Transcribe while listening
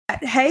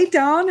Hey,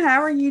 Dawn, how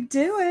are you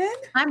doing?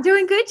 I'm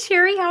doing good,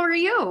 Sherry. How are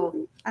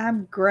you?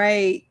 I'm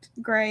great.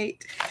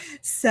 Great.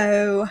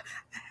 So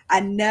I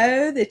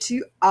know that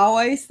you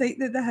always think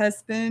that the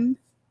husband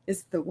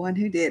is the one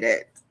who did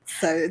it.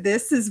 So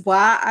this is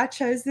why I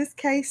chose this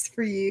case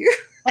for you.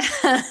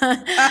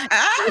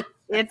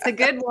 It's a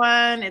good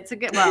one. In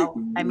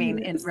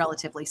Yes.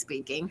 relatively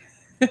speaking.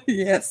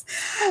 Yes.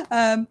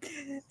 Um,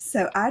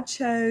 so I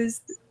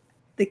chose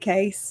the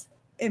case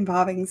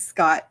involving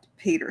Scott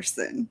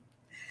Peterson.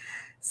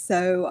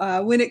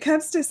 So when it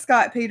comes to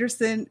Scott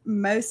Peterson,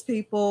 most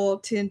people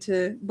tend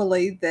to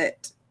believe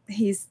that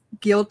he's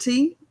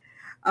guilty.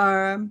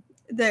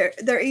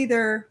 They're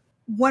either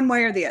one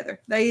way or the other.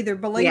 They either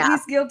believe Yeah.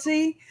 he's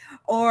guilty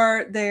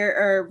or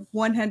they're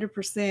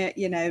 100%,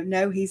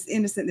 no, he's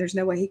innocent. There's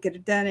no way he could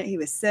have done it. He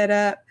was set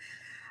up.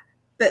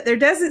 But there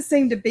doesn't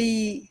seem to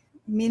be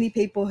many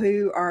people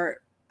who are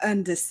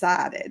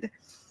undecided.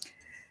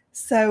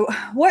 So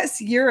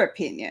what's your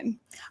opinion?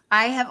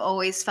 I have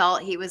always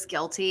felt he was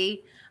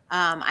guilty.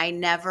 I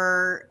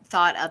never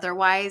thought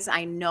otherwise.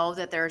 I know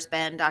that there's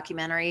been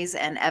documentaries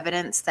and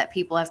evidence that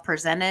people have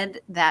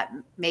presented that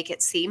make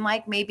it seem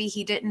like maybe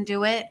he didn't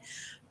do it,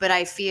 but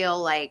I feel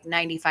like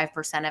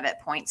 95% of it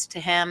points to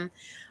him.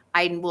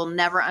 I will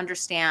never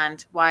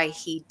understand why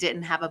he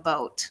didn't have a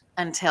boat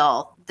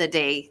until the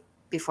day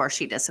before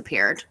she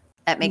disappeared.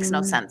 That makes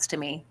no sense to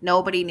me.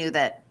 Nobody knew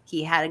that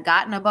he had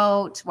gotten a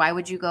boat. Why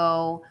would you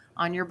go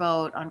on your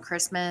boat on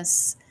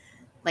Christmas?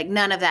 Like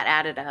none of that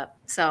added up.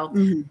 So,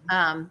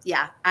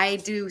 yeah, I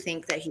do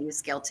think that he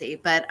was guilty.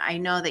 But I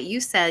know that you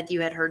said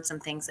you had heard some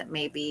things that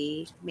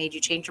maybe made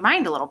you change your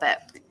mind a little bit.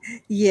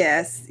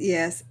 Yes,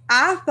 yes.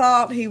 I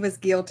thought he was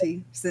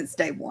guilty since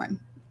day one.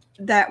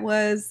 That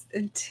was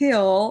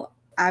until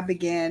I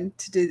began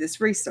to do this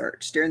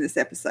research during this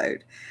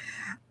episode.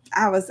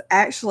 I was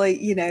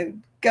actually,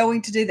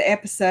 going to do the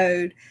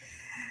episode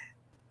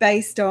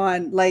based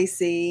on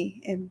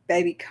Lacey and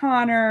baby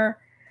Connor.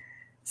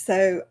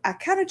 So I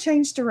kind of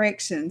changed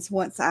directions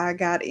once I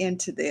got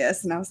into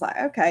this. And I was like,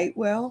 okay,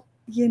 well,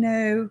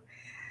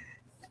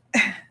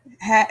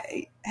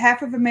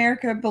 half of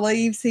America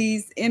believes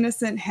he's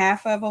innocent,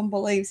 half of them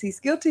believes he's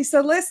guilty. So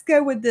let's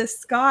go with this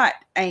Scott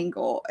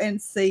angle and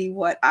see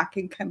what I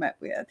can come up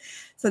with.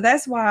 So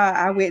that's why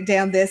I went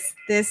down this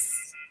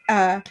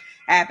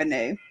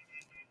avenue.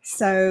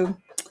 So,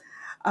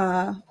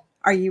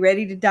 are you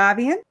ready to dive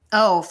in?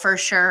 Oh, for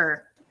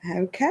sure.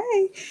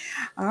 Okay.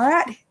 All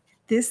right.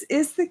 This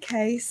is the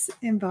case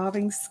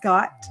involving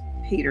Scott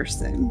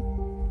Peterson.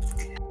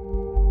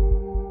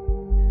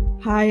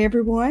 Hi,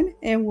 everyone,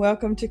 and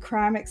welcome to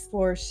Crime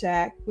Explorer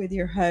Shack with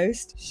your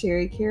host,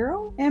 Sherry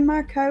Carroll, and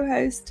my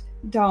co-host,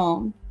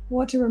 Dawn. I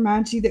want to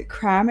remind you that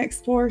Crime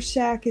Explorer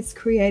Shack is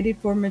created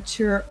for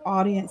mature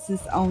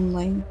audiences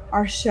only.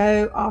 Our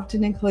show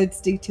often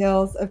includes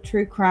details of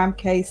true crime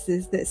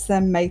cases that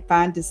some may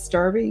find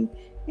disturbing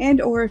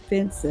and or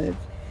offensive.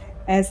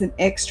 As an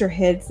extra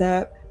heads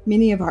up,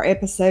 many of our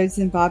episodes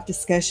involve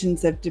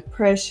discussions of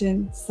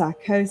depression,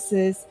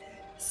 psychosis,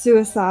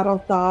 suicidal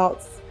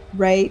thoughts,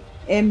 rape,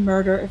 and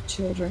murder of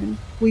children.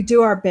 We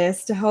do our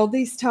best to hold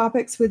these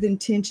topics with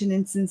intention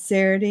and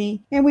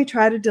sincerity, and we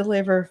try to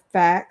deliver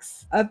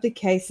facts of the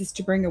cases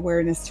to bring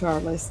awareness to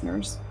our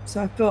listeners.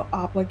 So I feel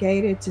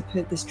obligated to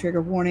put this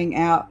trigger warning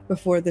out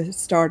before the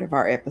start of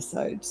our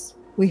episodes.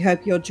 We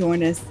hope you'll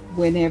join us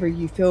whenever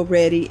you feel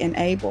ready and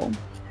able.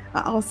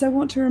 I also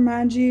want to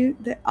remind you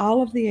that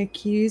all of the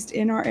accused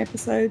in our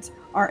episodes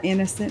are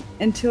innocent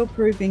until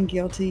proven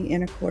guilty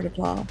in a court of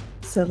law.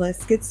 So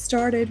let's get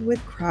started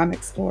with Crime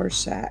Explorer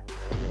Shack.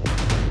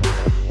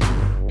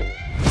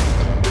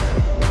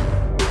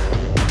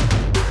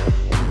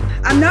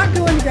 I'm not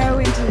going to go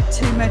into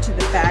too much of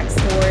the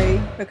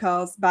backstory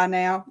because by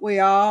now we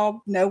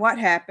all know what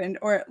happened,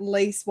 or at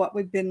least what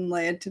we've been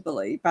led to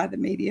believe by the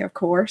media, of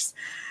course.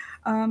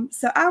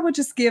 So I will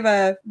just give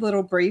a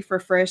little brief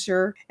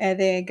refresher and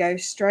then go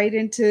straight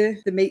into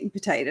the meat and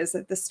potatoes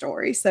of the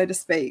story, so to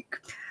speak.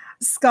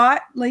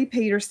 Scott Lee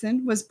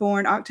Peterson was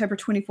born October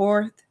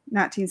 24th,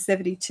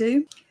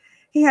 1972.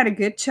 He had a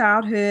good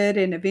childhood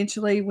and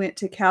eventually went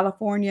to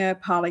California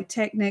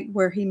Polytechnic,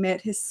 where he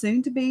met his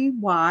soon-to-be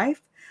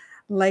wife,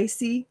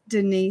 Lacey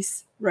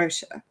Denise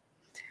Rocha,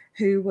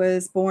 who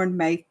was born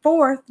May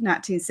 4th,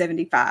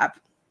 1975.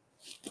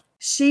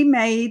 She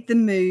made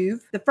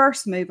the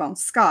first move on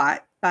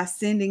Scott by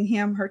sending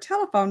him her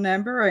telephone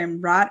number,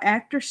 and right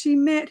after she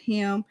met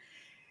him,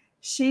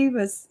 she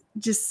was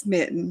just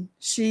smitten.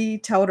 She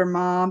told her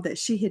mom that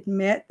she had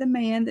met the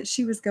man that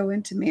she was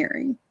going to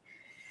marry.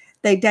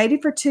 They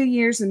dated for 2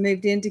 years and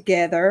moved in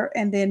together,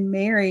 and then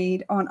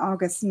married on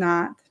August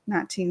 9th,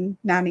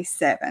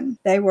 1997.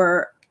 They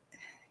were,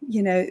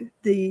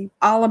 the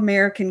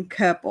all-American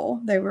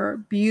couple. They were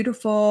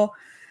beautiful.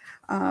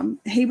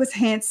 He was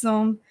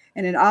handsome.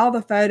 And in all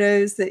the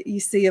photos that you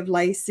see of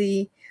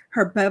Lacey,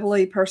 her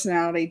bubbly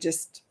personality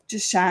just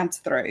shines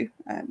through.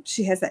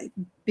 She has that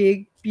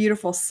big,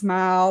 beautiful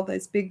smile,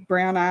 those big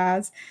brown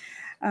eyes.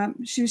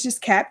 She was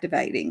just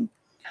captivating.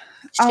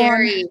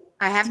 Sherry,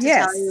 I have to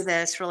tell you Yes.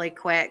 this really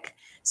quick.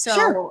 Sure.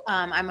 So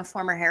I'm a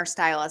former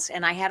hairstylist,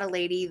 and I had a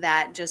lady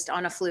that just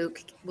on a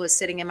fluke was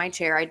sitting in my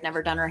chair. I'd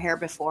never done her hair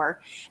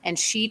before. And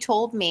she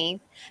told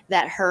me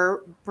that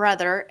her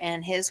brother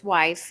and his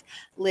wife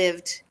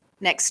lived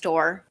next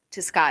door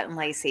to Scott and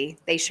Lacey.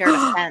 They shared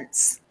a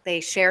fence. They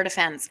shared a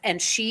fence.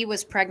 And she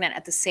was pregnant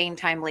at the same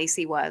time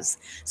Lacey was.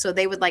 So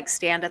they would like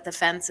stand at the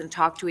fence and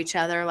talk to each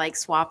other, like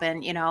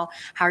swapping, how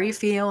are you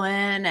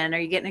feeling? And are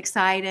you getting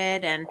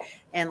excited?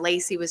 And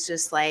Lacey was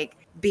just like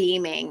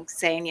beaming,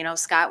 saying,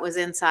 Scott was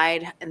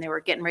inside and they were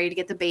getting ready to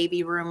get the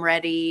baby room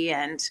ready.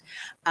 And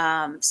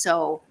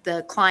so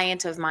the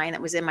client of mine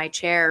that was in my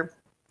chair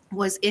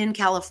was in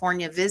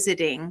California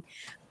visiting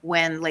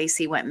when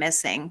Lacey went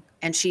missing.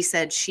 And she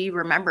said she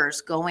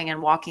remembers going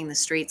and walking the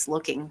streets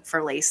looking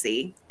for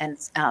Lacey and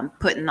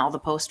putting all the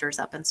posters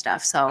up and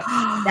stuff. So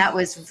that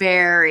was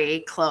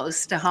very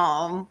close to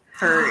home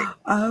for,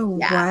 Oh,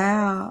 yeah,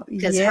 wow.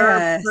 because her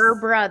Yes.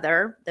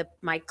 brother,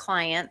 my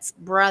client's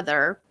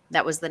brother,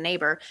 that was the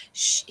neighbor,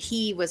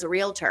 he was a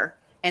realtor,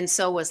 and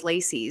so was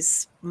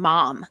Lacey's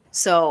mom.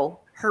 So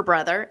her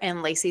brother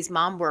and Lacey's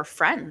mom were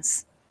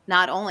friends.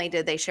 Not only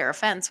did they share a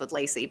fence with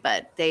Lacey,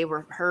 but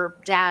her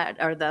dad,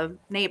 or the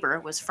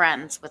neighbor, was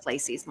friends with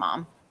Lacey's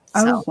mom.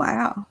 Oh, So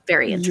wow.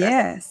 very interesting.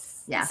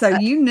 Yes. Yeah. So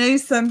you knew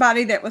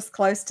somebody that was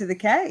close to the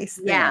case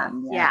Yeah.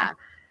 then. Yeah.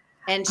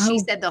 And she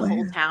Oh, said the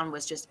whole town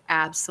was just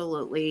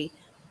absolutely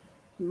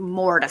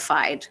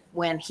mortified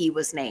when he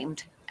was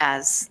named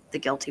as the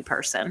guilty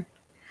person.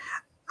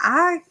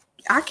 I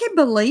can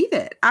believe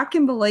it. I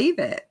can believe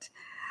it.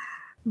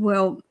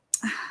 Well,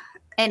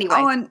 anyway,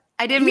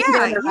 I didn't mean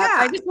to interrupt.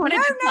 I just wanted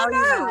to tell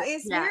you that.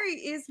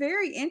 It's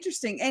very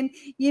interesting. And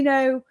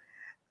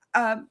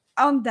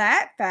on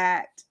that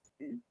fact,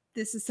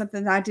 this is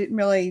something I didn't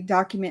really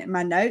document in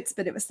my notes,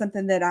 but it was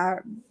something that I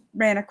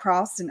ran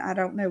across, and I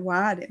don't know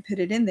why I didn't put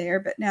it in there.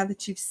 But now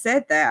that you've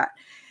said that,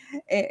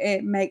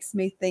 it makes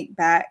me think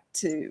back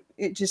to,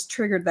 it just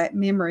triggered that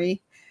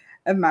memory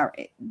of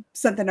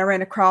something I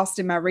ran across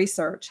in my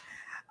research.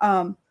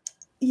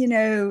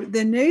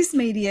 The news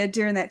media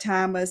during that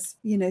time was,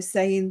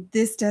 saying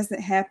this doesn't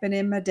happen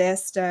in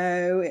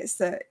Modesto. It's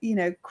a,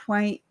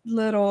 quaint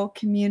little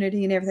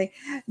community and everything.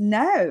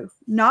 No,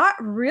 not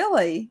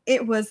really.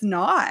 It was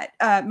not.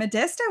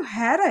 Modesto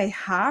had a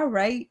high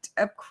rate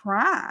of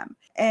crime.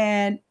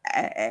 And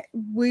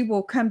we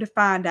will come to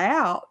find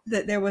out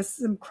that there was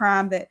some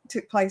crime that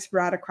took place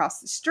right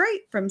across the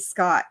street from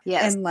Scott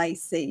and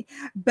Lacey.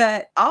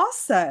 But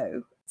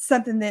also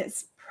something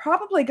that's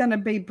probably going to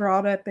be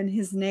brought up in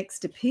his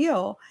next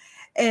appeal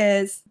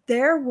is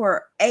there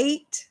were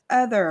 8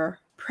 other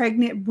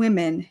pregnant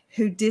women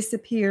who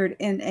disappeared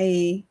in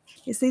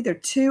it's either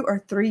 2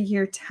 or 3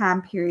 year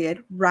time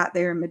period right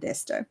there in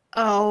Modesto.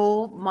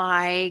 Oh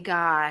my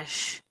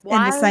gosh.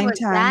 In the same was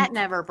time. That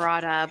never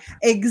brought up?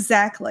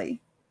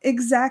 Exactly.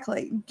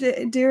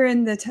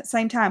 During the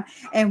same time.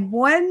 And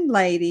one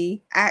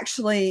lady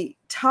actually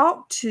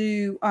talked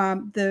to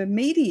the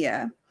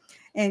media,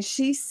 and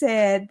she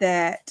said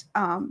that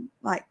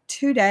like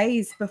 2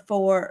 days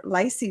before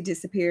Lacey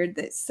disappeared,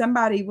 that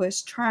somebody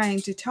was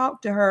trying to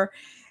talk to her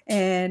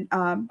and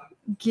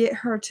get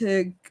her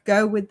to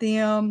go with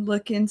them,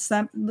 look in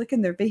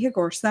their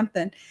vehicle or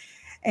something.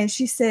 And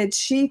she said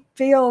she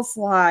feels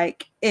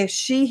like if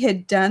she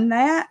had done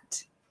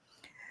that,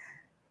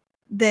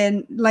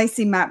 then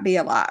Lacey might be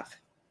alive.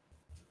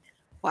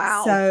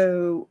 Wow.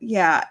 So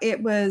yeah,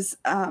 it was,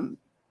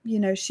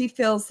 she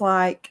feels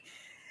like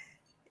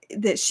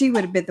that she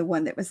would have been the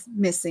one that was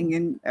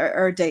missing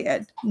or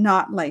dead,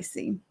 not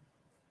Lacey.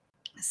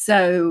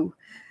 So,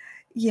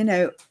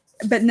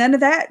 but none of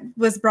that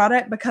was brought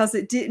up because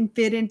it didn't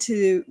fit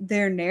into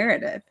their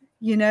narrative,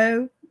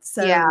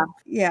 So,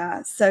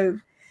 yeah. So,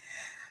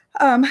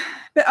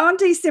 but on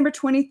December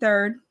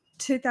 23rd,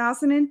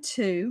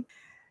 2002,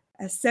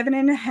 a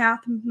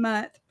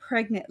 7.5-month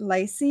pregnant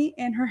Lacey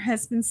and her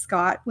husband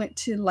Scott went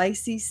to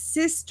Lacey's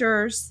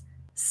sister's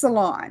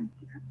salon.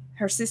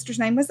 Her sister's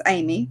name was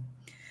Amy.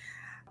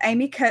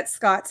 Amy cut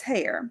Scott's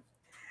hair.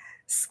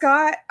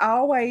 Scott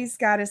always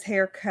got his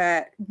hair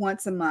cut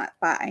once a month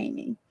by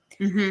Amy.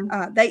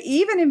 Mm-hmm. They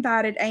even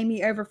invited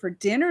Amy over for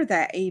dinner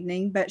that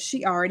evening, but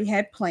she already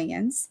had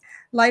plans.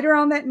 Later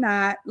on that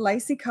night,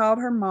 Lacey called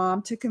her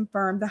mom to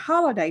confirm the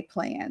holiday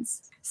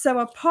plans. So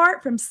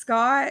apart from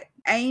Scott,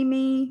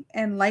 Amy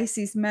and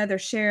Lacey's mother,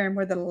 Sharon,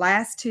 were the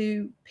last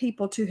 2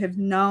 people to have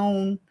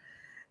known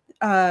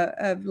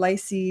of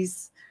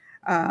Lacey's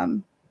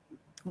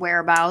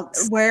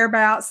whereabouts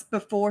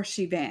before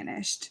she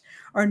vanished,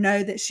 or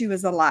know that she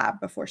was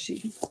alive before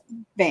she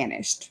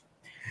vanished.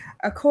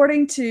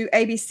 According to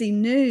ABC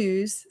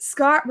News,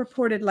 Scott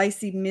reported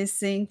Lacey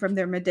missing from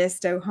their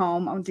Modesto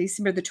home on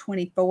December the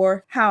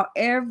 24th.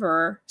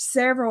 However,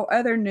 several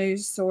other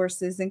news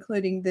sources,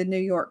 including the New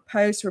York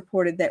Post,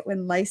 reported that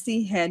when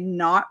Lacey had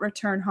not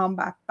returned home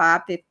by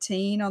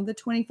 5:15 on the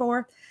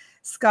 24th,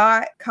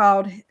 Scott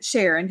called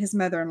Sharon, his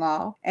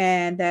mother-in-law,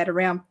 and that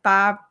around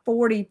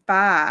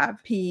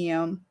 5:45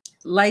 p.m.,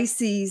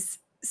 Lacey's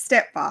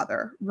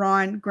stepfather,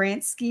 Ron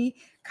Gransky,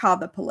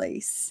 called the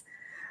police.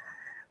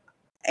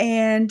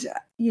 And,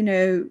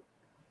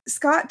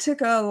 Scott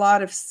took a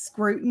lot of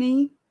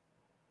scrutiny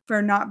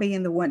for not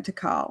being the one to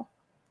call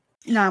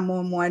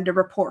 911 to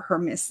report her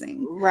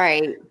missing.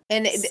 Right.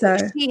 And So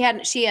she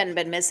hadn't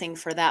been missing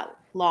for that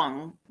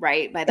long,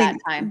 right? By that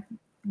time.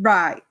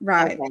 Right.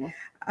 Okay.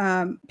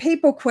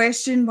 People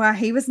questioned why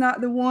he was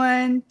not the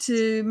one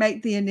to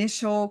make the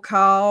initial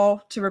call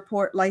to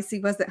report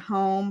Lacey wasn't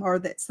home or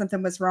that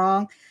something was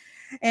wrong.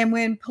 And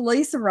when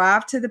police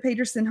arrive to the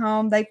Peterson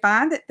home, they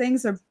find that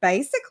things are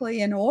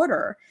basically in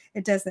order.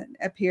 It doesn't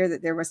appear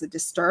that there was a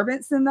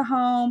disturbance in the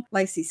home.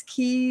 Lacey's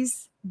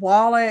keys,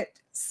 wallet,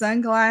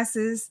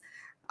 sunglasses,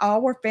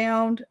 all were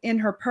found in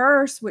her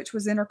purse, which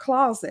was in her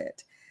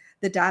closet.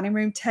 The dining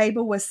room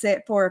table was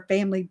set for a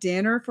family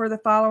dinner for the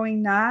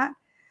following night.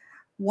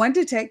 One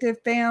detective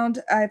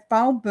found a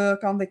phone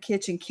book on the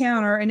kitchen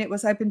counter, and it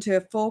was open to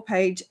a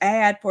full-page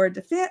ad for a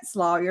defense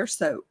lawyer.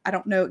 So I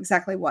don't know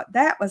exactly what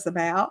that was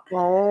about.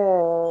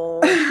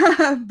 Oh.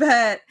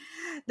 But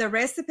the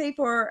recipe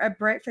for a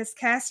breakfast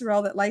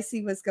casserole that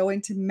Lacey was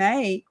going to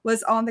make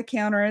was on the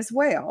counter as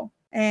well.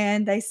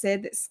 And they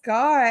said that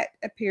Scott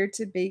appeared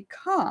to be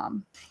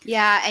calm.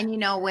 Yeah. And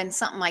when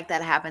something like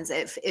that happens,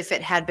 if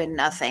it had been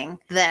nothing,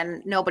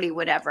 then nobody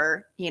would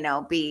ever,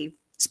 be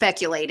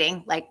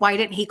speculating, like, why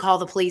didn't he call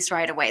the police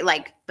right away?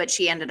 But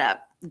she ended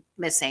up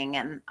missing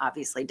and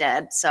obviously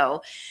dead.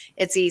 So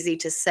it's easy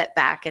to sit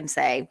back and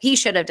say, he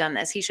should have done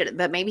this. He should have,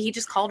 but maybe he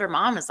just called her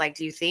mom. It's like,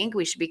 do you think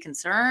we should be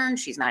concerned?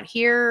 She's not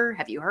here.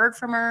 Have you heard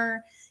from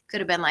her? Could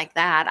have been like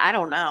that. I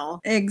don't know.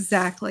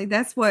 Exactly.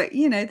 That's what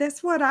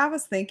I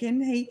was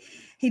thinking.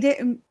 He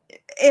didn't.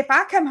 If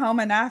I come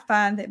home and I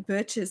find that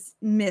Butch is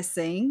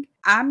missing,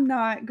 I'm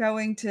not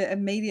going to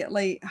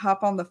immediately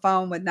hop on the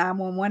phone with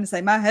 911 and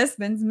say, my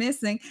husband's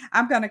missing.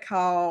 I'm going to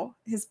call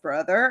his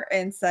brother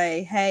and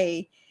say,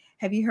 hey,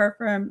 have you heard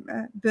from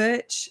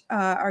Butch?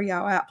 Are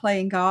y'all out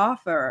playing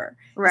golf, or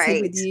is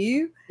he with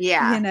you?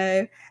 Yeah.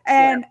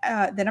 And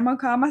then I'm going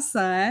to call my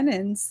son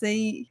and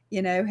see,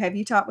 have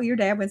you talked with your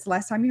dad? When's the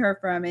last time you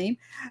heard from him?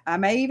 I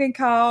may even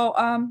call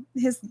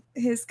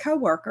his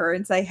coworker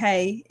and say,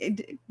 hey,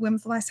 when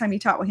was the last time you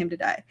talked with him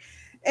today?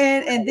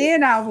 And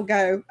then I will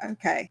go,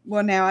 okay,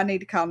 well, now I need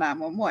to call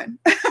 911.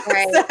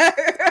 Right.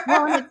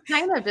 Well, and it's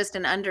kind of just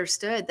an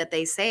understood that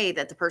they say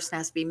that the person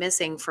has to be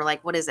missing for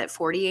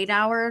 48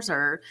 hours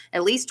or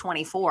at least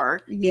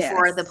 24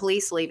 before the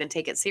police will even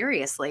take it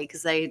seriously,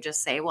 because they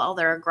just say, well,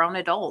 they're a grown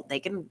adult. They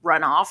can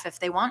run off if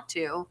they want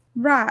to.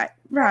 Right.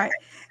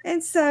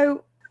 And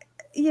so,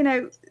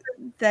 the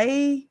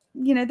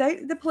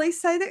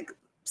police say that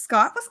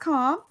Scott was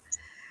calm.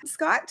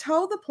 Scott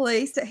told the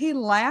police that he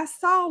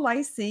last saw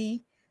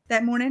Lacey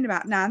that morning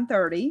about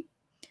 9:30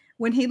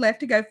 when he left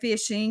to go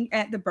fishing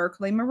at the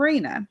Berkeley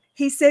Marina.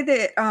 He said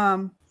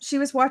that she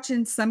was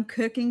watching some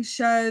cooking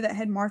show that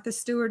had Martha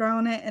Stewart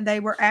on it, and they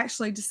were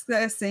actually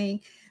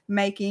discussing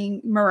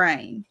making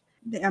meringue.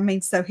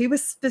 So he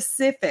was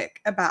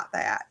specific about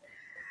that.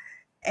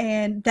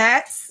 And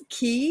that's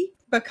key,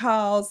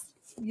 because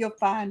you'll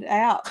find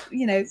out,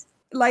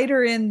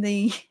 later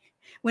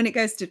when it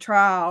goes to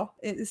trial,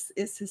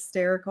 it's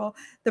hysterical.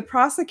 The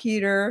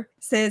prosecutor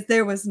says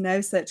there was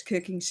no such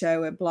cooking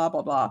show and blah,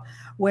 blah, blah.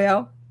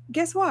 Well,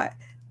 guess what?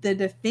 The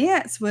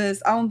defense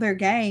was on their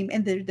game,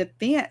 and the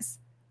defense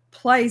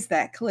plays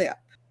that clip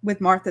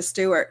with Martha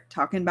Stewart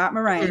talking about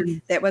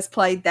meringue that was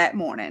played that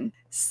morning.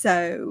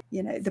 So,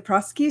 the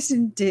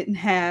prosecution didn't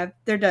have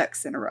their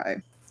ducks in a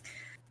row.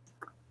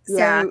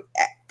 Yeah, so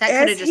that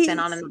could have just been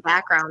on in the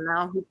background,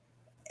 though.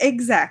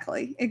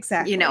 Exactly.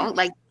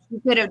 You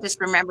could have just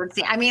remembered.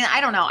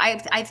 I don't know.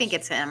 I think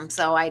it's him.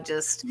 So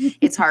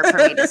it's hard for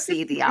me to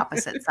see the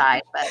opposite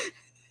side, but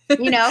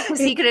because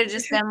he could have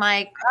just been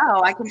like,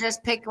 oh, I can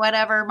just pick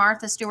whatever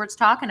Martha Stewart's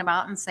talking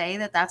about and say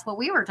that that's what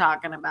we were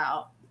talking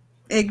about.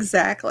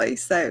 Exactly.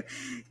 So,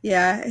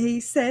 yeah, he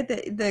said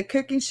that the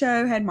cooking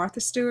show had Martha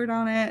Stewart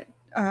on it,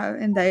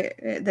 and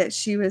that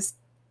she was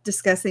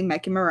discussing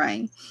making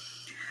meringue.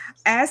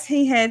 As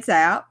he heads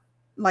out,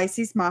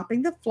 Lacey's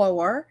mopping the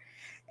floor,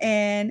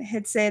 and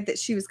had said that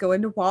she was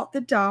going to walk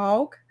the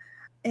dog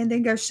and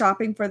then go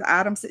shopping for the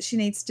items that she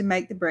needs to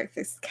make the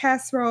breakfast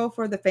casserole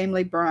for the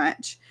family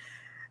brunch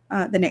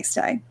the next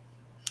day.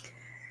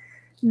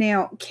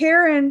 Now,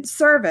 Karen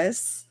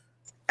Service,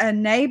 a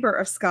neighbor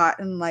of Scott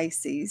and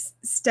Lacey's,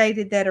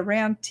 stated that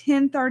around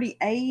 10:30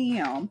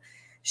 a.m.,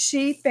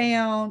 she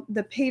found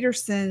the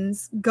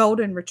Petersons'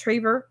 golden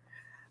retriever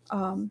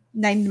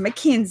named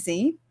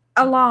Mackenzie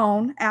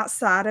alone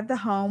outside of the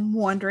home,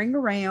 wandering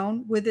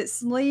around with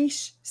its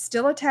leash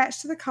still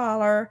attached to the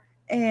collar,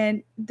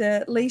 and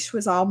the leash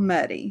was all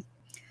muddy.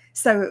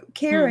 So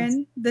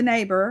Karen, the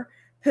neighbor,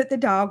 put the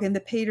dog in the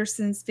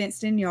Petersons'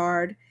 fenced-in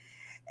yard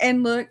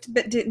and looked,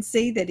 but didn't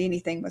see that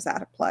anything was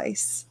out of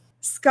place.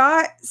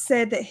 Scott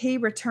said that he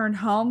returned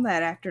home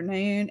that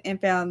afternoon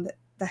and found that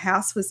the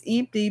house was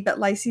empty, but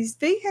Lacey's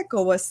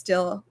vehicle was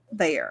still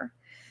there.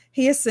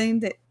 He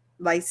assumed that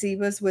Lacey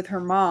was with her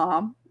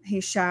mom. He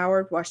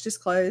showered, washed his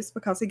clothes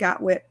because he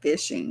got wet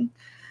fishing,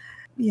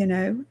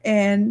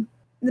 and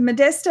the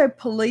Modesto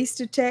police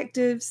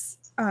detectives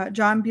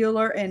John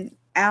Bueller and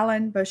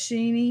Alan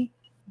Broschini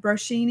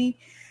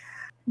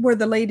were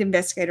the lead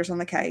investigators on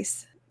the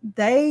case.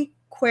 They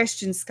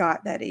questioned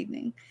Scott that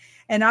evening.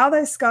 And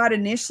although Scott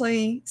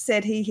initially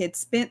said he had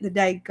spent the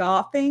day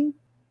golfing,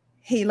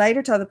 he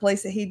later told the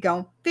police that he'd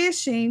gone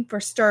fishing for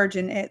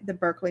sturgeon at the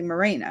Berkeley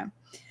Marina.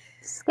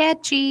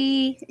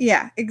 Sketchy.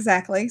 Yeah,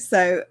 exactly.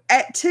 So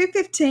at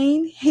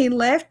 2:15, he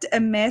left a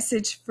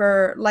message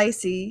for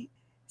Lacey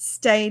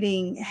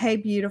stating, "Hey,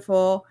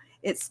 beautiful,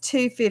 it's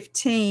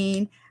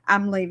 2:15.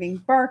 I'm leaving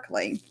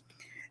Berkeley."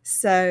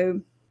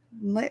 So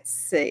let's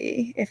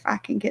see if I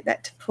can get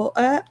that to pull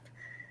up.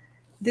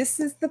 This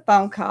is the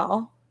phone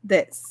call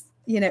that's,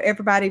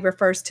 everybody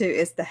refers to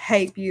as the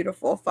 "Hey,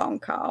 beautiful" phone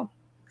call.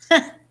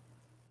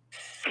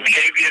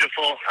 Hey,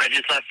 beautiful. I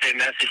just left a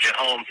message at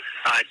home.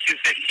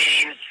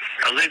 2:15.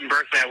 I live in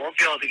Berkeley. I won't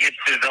be able to get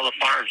to Villa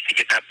Farms to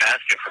get that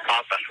basket for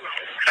Papa.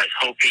 I was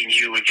hoping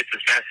you would get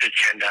this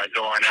message and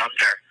go on out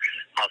there.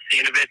 I'll see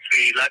you in a bit,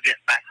 sweetie. Love you.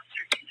 Bye.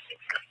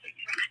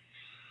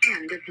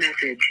 End of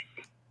message.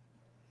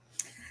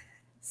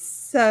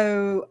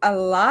 So a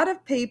lot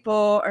of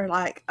people are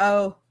like,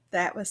 "Oh,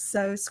 that was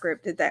so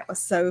scripted. That was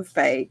so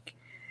fake."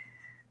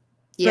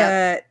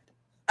 Yeah.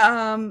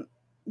 But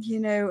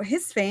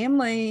his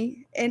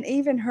family and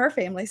even her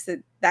family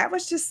said that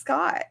was just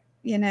Scott.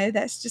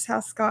 That's just how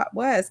Scott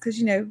was. Because,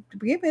 to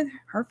begin with,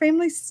 her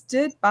family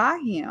stood by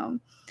him.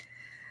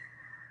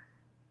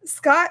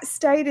 Scott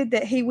stated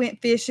that he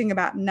went fishing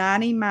about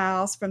 90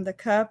 miles from the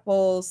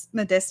couple's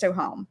Modesto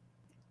home.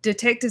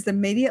 Detectives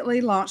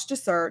immediately launched a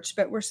search,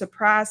 but were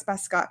surprised by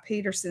Scott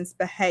Peterson's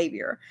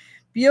behavior.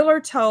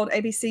 Bueller told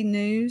ABC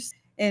News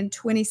in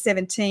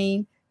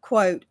 2017,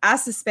 quote, "I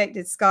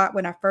suspected Scott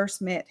when I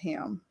first met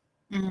him.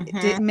 Mm-hmm.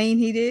 It didn't mean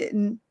he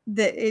didn't.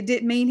 It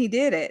didn't mean he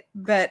did it,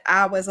 but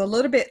I was a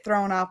little bit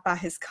thrown off by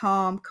his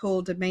calm,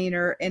 cool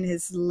demeanor and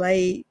his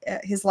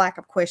lack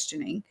of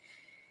questioning.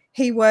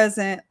 He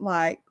wasn't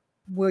like,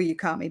 'Will you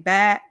call me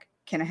back?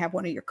 Can I have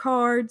one of your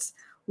cards?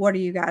 What are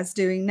you guys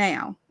doing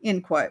now?'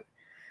 End quote."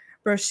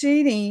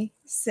 Broschini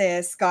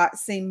says Scott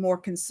seemed more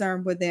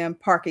concerned with them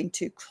parking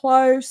too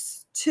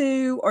close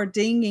to or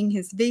dinging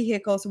his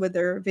vehicles with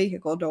their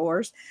vehicle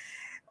doors,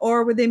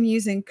 or with them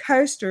using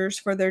coasters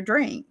for their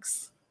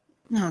drinks.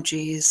 Oh,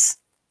 geez.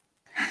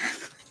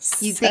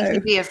 You'd think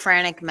he'd be a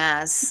frantic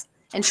mess.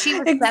 And she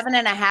was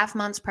 7.5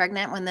 months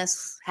pregnant when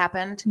this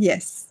happened?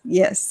 Yes.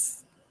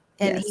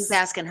 And he's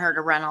asking her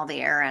to run all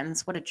the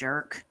errands. What a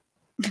jerk.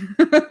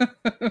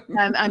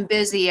 I'm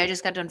busy. I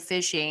just got done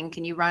fishing.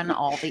 Can you run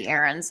all the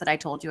errands that I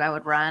told you I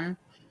would run?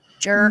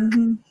 Jerk.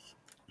 Mm-hmm.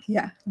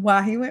 Yeah,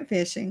 while he went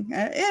fishing.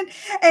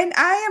 And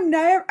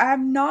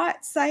I'm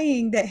not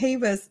saying that he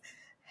was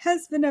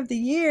husband of the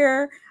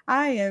year.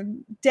 I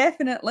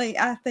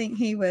think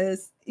he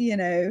was,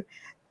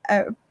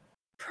 a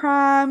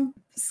prime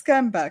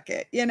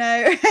scumbucket, he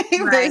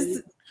Right.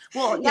 was.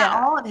 Well, yeah,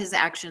 all of his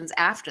actions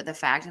after the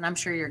fact, and I'm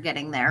sure you're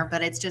getting there,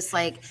 but it's just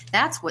like,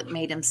 that's what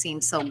made him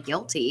seem so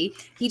guilty.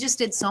 He just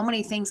did so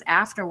many things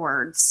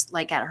afterwards,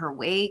 like at her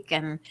wake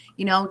and,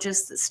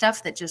 just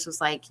stuff that just was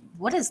like,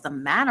 what is the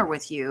matter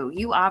with you?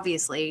 You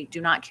obviously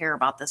do not care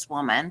about this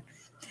woman.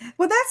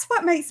 Well, that's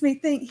what makes me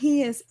think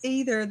he is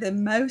either the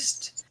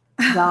most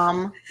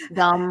dumb.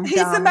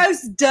 He's the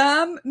most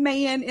dumb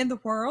man in the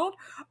world,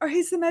 or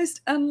he's the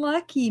most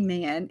unlucky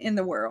man in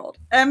the world.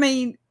 I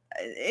mean,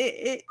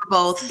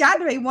 both. It's got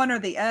to be one or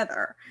the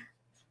other.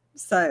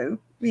 So,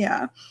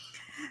 yeah.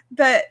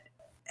 But,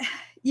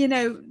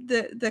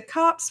 the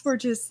cops were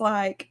just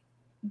like,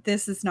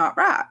 this is not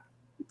right.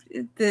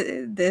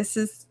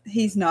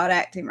 He's not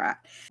acting right.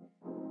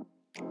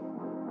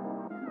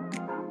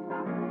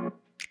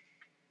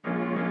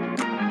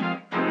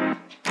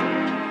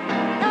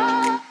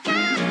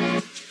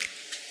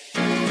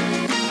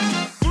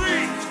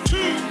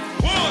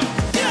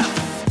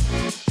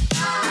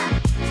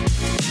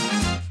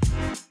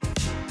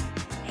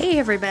 Hey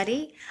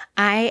everybody,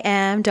 I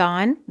am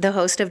Dawn, the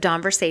host of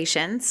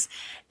Dawnversations,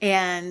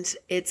 and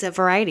it's a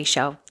variety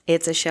show.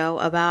 It's a show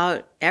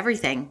about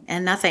everything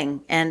and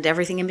nothing and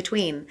everything in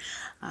between.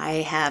 I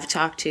have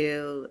talked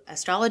to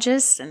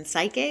astrologists and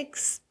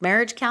psychics,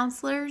 marriage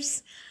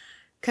counselors,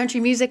 country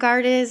music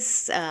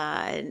artists,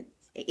 an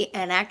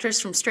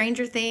actress from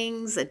Stranger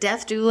Things, a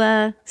death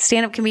doula,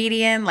 stand-up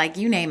comedian, like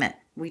you name it.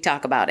 We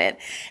talk about it,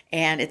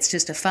 and it's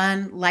just a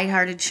fun,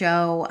 lighthearted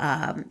show.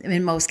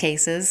 In most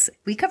cases,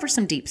 we cover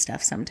some deep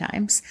stuff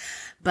sometimes,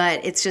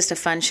 but it's just a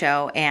fun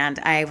show, and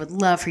I would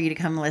love for you to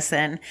come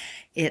listen.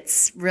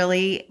 It's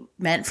really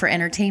meant for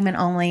entertainment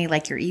only,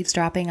 like you're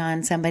eavesdropping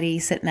on somebody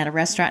sitting at a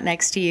restaurant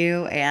next to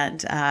you,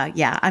 and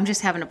I'm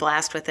just having a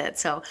blast with it.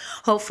 So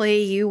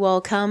hopefully you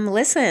will come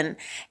listen,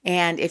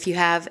 and if you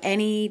have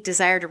any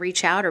desire to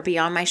reach out or be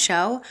on my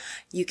show,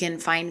 you can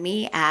find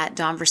me at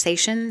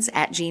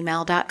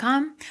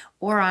dawnversations@gmail.com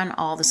or on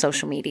all the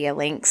social media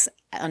links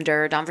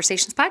under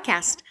Dawnversations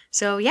Podcast.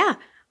 So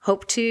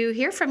hope to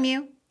hear from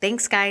you.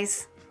 Thanks,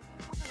 guys.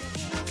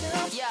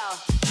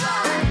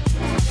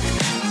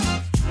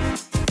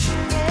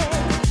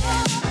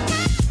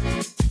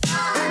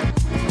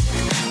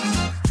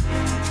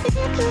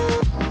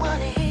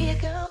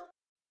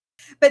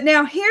 But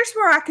now here's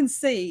where I can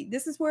see,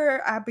 this is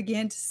where I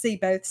begin to see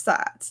both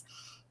sides.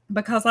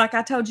 Because like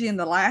I told you in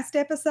the last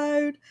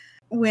episode,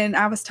 when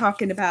I was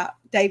talking about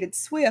David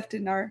Swift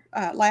in our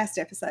last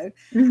episode,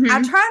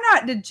 I try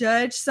not to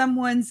judge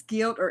someone's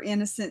guilt or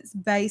innocence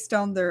based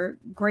on their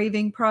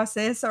grieving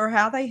process or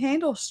how they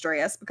handle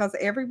stress, because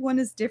everyone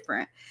is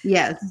different.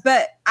 Yes.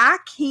 But I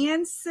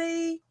can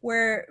see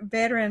where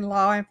veteran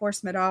law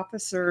enforcement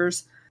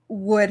officers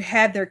would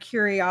have their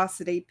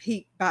curiosity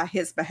piqued by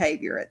his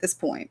behavior at this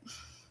point.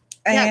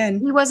 And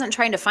he wasn't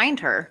trying to find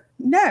her.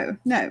 No.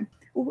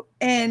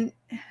 And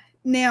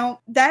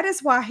now that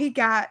is why he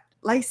got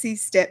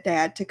Lacey's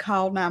stepdad to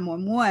call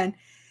 911.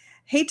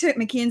 He took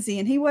Mackenzie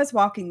and he was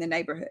walking the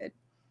neighborhood.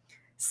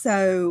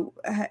 So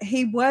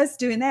he was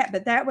doing that,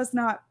 but that was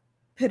not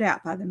put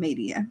out by the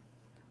media.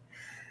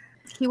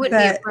 He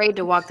wouldn't be afraid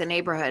to walk the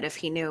neighborhood if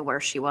he knew where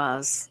she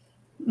was.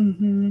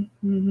 He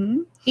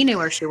knew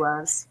where she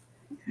was.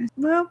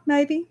 Well,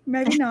 maybe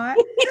not.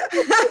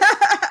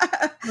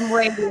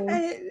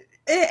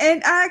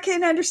 And I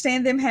can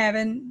understand them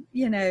having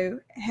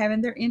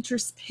their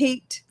interest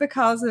piqued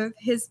because of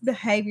his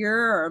behavior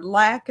or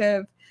lack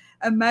of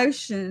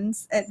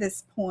emotions at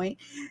this point,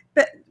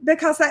 but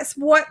because that's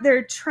what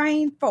they're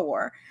trained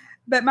for.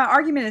 But my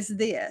argument is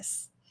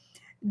this: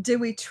 do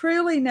we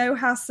truly know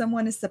how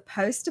someone is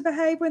supposed to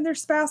behave when their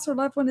spouse or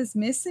loved one is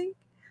missing,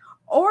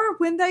 or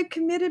when they've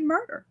committed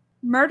murder?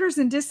 Murders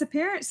and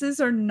disappearances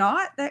are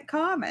not that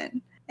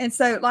common. And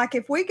so, like,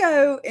 if we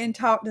go and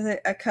talk to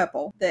a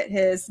couple that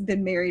has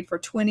been married for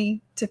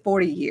 20 to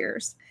 40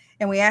 years,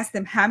 and we ask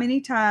them how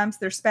many times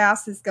their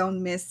spouse has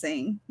gone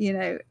missing,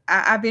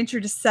 I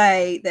venture to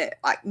say that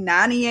like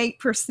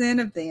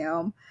 98% of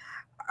them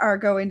are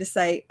going to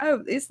say,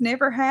 oh, it's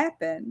never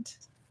happened.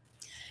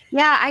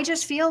 Yeah, I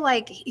just feel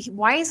like,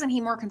 why isn't he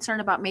more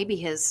concerned about maybe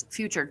his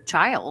future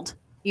child?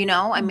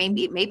 And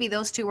maybe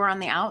those two were on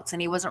the outs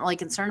and he wasn't really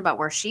concerned about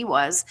where she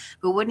was,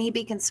 but wouldn't he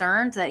be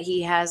concerned that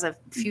he has a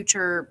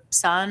future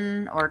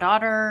son or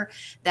daughter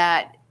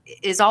that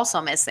is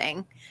also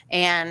missing?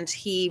 And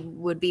he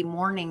would be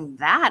mourning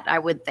that, I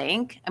would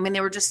think. I mean,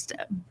 they were just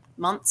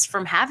months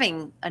from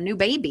having a new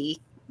baby.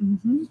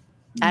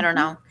 I don't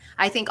know.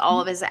 I think all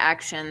of his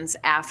actions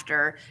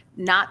after,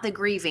 not the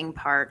grieving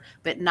part,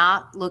 but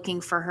not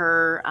looking for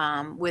her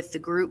with the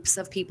groups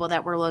of people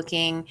that were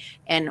looking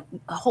and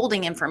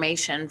holding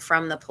information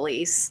from the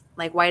police.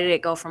 Like, why did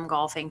it go from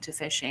golfing to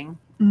fishing?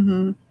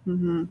 And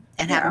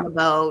having a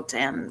boat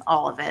and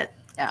all of it.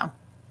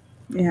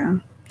 Yeah.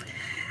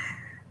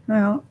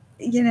 Well,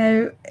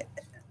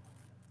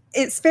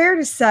 it's fair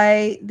to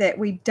say that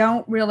we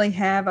don't really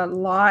have a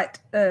lot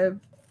of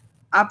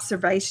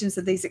observations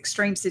of these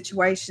extreme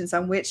situations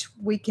on which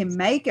we can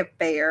make a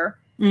fair,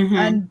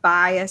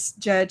 unbiased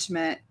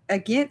judgment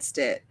against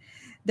it.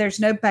 There's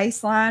no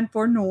baseline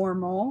for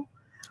normal,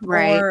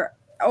 right,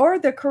 or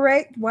the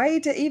correct way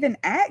to even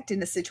act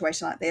in a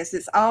situation like this.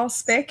 It's all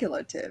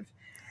speculative,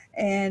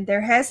 and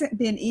there hasn't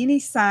been any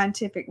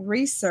scientific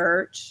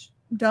research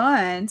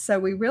done, so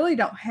we really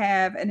don't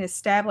have an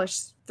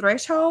established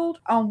threshold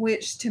on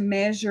which to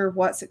measure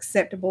what's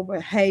acceptable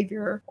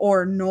behavior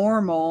or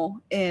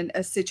normal in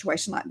a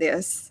situation like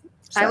this.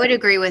 So, I would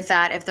agree with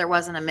that if there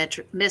wasn't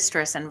a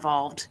mistress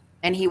involved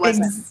and he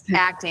wasn't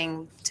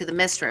acting to the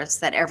mistress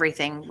that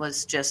everything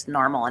was just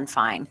normal and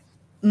fine.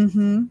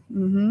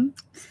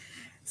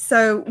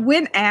 So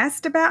when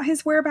asked about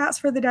his whereabouts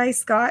for the day,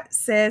 Scott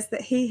says that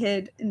he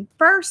had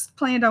first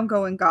planned on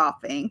going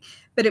golfing,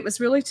 but it was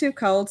really too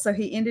cold, so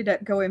he ended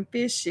up going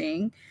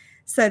fishing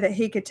so that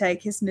he could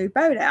take his new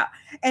boat out.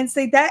 And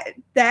see,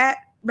 that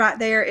right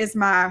there is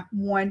my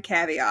one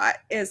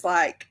caveat, is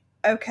like,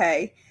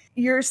 okay,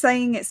 you're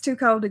saying it's too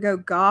cold to go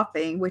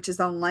golfing, which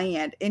is on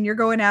land, and you're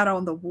going out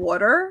on the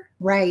water.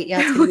 Right.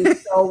 Yeah, it's going to be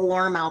so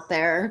warm out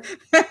there.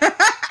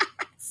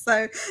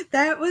 So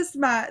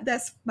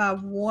that's my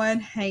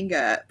one hang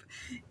up.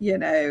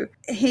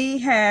 He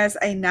has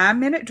a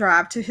 9-minute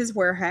drive to his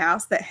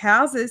warehouse that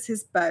houses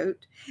his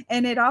boat,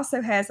 and it also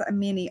has a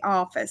mini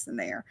office in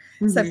there.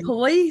 So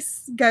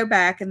police go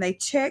back and they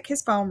check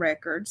his phone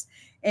records.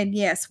 And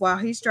yes, while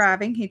he's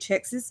driving, he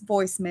checks his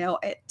voicemail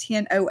at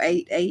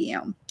 10:08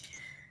 a.m.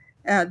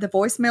 The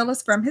voicemail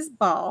is from his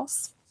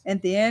boss. And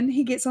then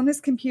he gets on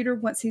his computer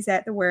once he's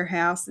at the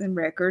warehouse, and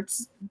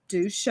records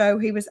do show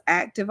he was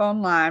active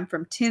online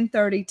from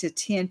 10:30 to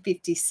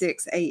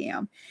 10:56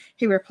 a.m.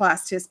 He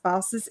replies to his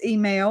boss's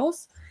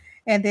emails,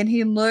 and then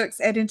he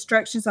looks at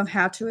instructions on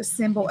how to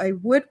assemble a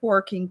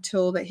woodworking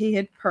tool that he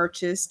had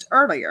purchased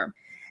earlier.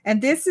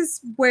 And this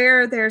is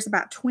where there's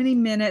about 20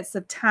 minutes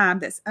of time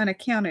that's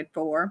unaccounted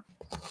for,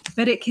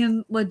 but it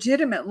can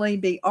legitimately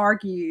be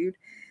argued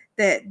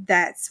that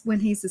that's when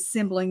he's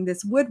assembling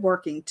this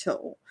woodworking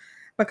tool,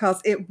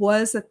 because it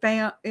was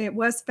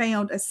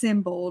found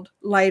assembled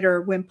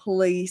later when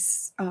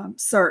police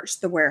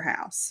searched the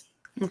warehouse.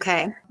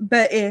 Okay.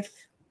 But if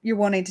you're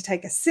wanting to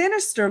take a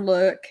sinister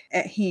look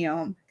at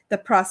him, the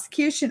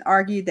prosecution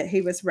argued that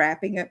he was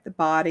wrapping up the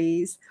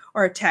bodies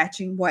or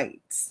attaching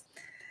weights.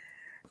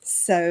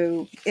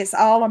 So it's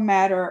all a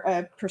matter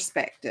of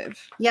perspective.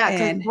 Yeah,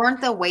 because And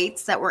weren't the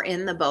weights that were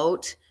in the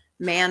boat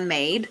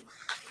man-made?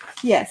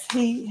 yes,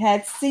 he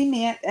had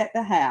cement at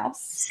the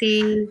house.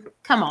 See,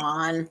 come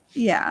on.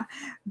 Yeah.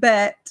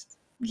 But,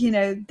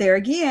 there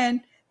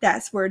again,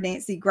 that's where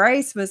Nancy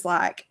Grace was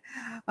like,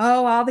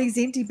 oh, all these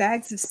empty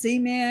bags of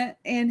cement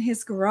in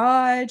his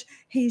garage.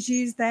 He's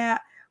used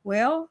that.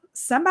 Well,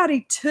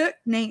 somebody took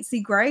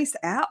Nancy Grace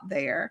out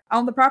there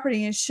on the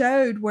property and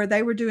showed where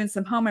they were doing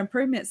some home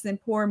improvements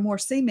and pouring more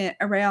cement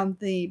around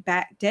the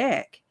back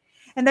deck.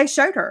 And they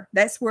showed her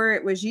that's where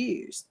it was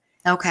used.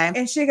 Okay.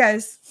 And she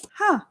goes,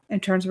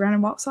 and turns around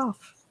and walks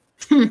off.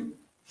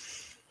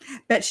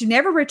 But she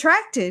never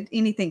retracted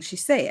anything she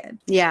said.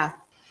 Yeah.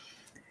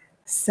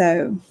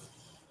 So.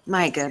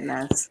 My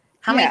goodness.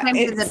 How many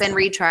times has it been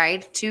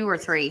retried? 2 or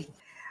 3?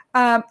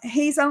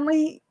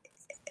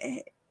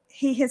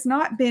 He has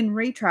not been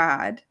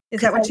retried.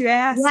 Is that what you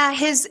asked? Yeah,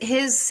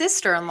 his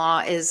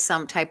sister-in-law is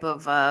some type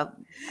of lawyer.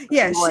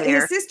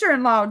 His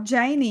sister-in-law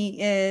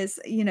Janie is,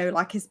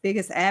 like his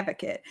biggest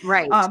advocate.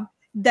 Right.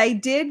 They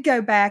did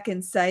go back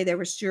and say there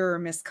was juror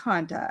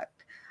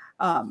misconduct.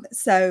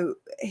 So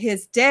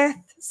his death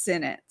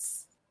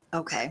sentence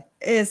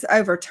is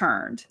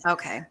overturned.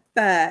 Okay.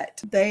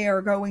 But they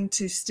are going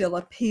to still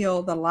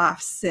appeal the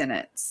life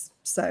sentence.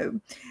 So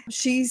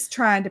she's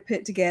trying to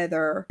put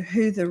together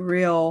who the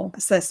real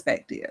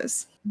suspect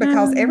is,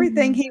 because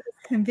everything he was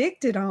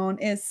convicted on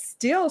is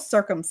still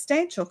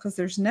circumstantial, because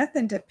there's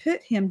nothing to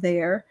put him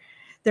there.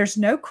 There's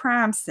no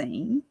crime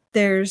scene.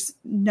 There's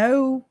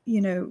no,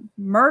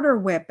 murder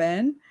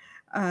weapon.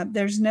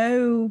 There's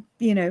no,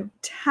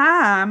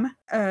 time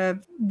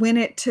of when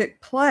it took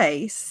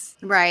place.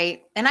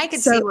 Right. And I could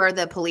see where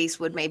the police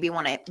would maybe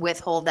want to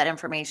withhold that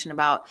information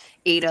about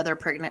 8 other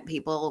pregnant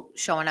people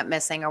showing up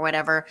missing or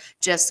whatever,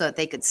 just so that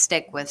they could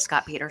stick with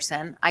Scott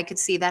Peterson. I could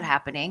see that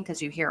happening,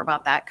 because you hear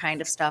about that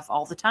kind of stuff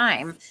all the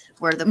time,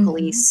 where the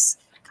police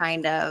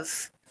kind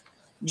of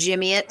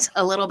jimmy it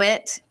a little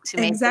bit to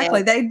make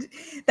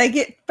they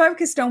get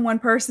focused on one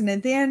person,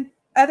 and then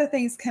other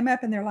things come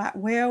up and they're like,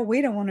 well,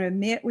 we don't want to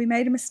admit we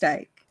made a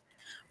mistake.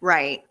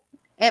 Right.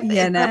 But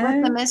with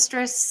the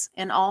mistress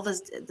and all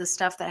the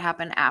stuff that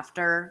happened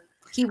after,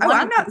 he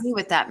wanted to be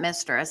with that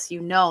mistress.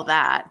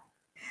 That.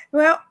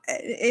 Well,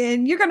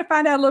 and you're going to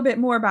find out a little bit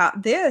more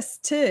about this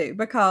too,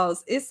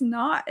 because it's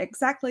not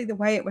exactly the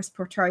way it was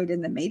portrayed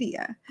in the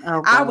media.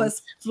 Okay. I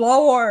was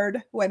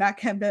floored when I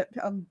came up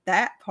on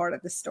that part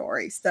of the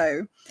story.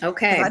 So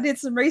I did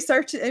some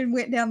research and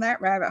went down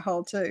that rabbit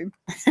hole too.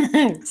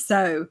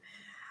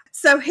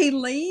 So he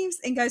leaves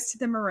and goes to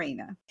the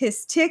marina.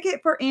 His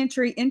ticket for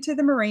entry into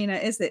the marina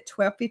is at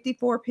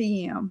 12:54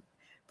 p.m.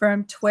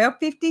 From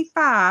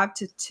 12:55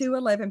 to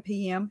 2:11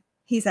 p.m.,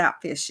 he's out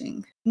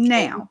fishing.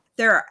 Now,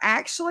 there are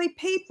actually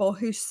people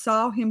who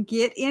saw him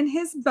get in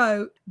his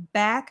boat,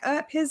 back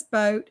up his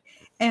boat,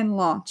 and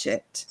launch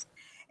it.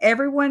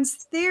 Everyone's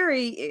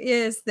theory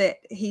is that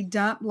he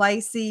dumped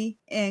Lacey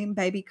and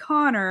baby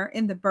Connor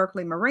in the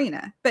Berkeley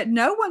Marina, but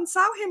no one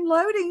saw him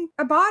loading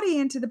a body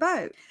into the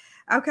boat.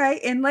 Okay,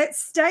 and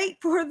let's state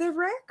for the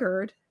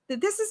record that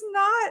this is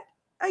not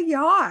a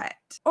yacht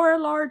or a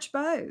large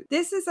boat.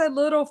 This is a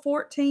little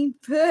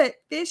 14-foot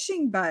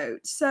fishing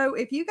boat. So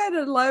if you go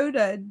to load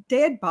a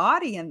dead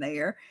body in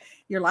there,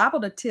 you're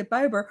liable to tip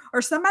over,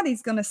 or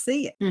somebody's going to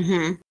see it.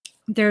 Mm-hmm.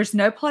 There's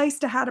no place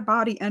to hide a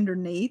body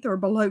underneath or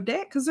below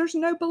deck, because there's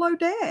no below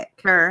deck.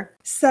 Sure.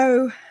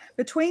 So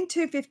between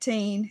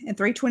 2:15 and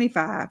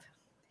 3:25,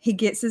 he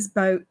gets his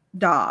boat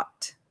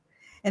docked.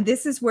 And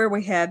this is where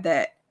we have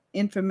that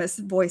infamous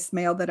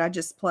voicemail that I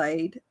just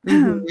played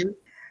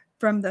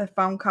from the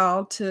phone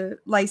call to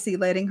Lacey,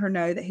 letting her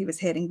know that he was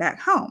heading back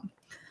home.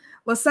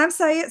 Well, some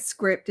say it's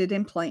scripted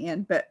and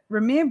planned, but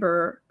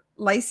remember,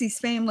 Lacey's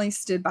family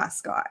stood by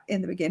Scott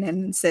in the beginning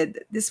and said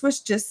that this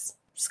was just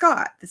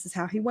Scott. This is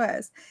how he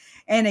was.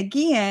 And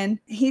again,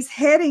 he's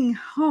heading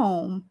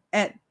home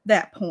at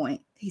that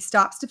point. He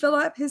stops to fill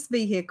up his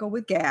vehicle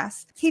with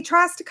gas. He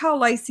tries to call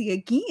Lacey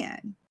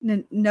again.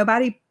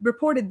 Nobody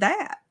reported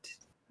that.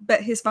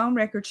 But his phone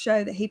records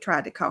show that he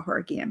tried to call her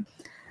again.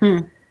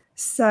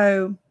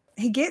 So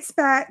he gets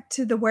back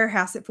to the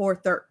warehouse at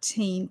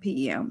 4:13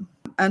 p.m.,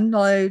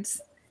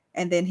 unloads,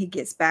 and then he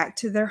gets back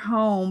to their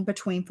home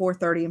between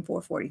 4:30 and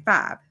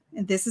 4:45.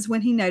 And this is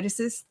when he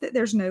notices that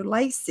there's no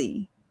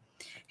Lacey.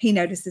 He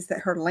notices that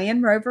her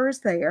Land Rover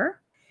is there.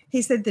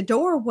 He said the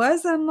door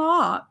was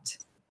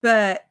unlocked,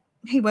 but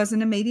he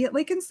wasn't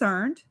immediately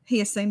concerned.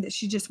 He assumed that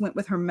she just went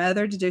with her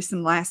mother to do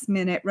some last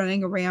minute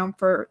running around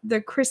for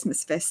the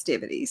Christmas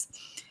festivities.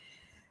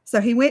 So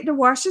he went to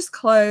wash his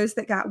clothes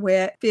that got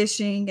wet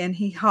fishing, and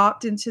he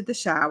hopped into the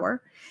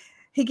shower.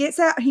 He gets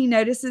out. He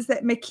notices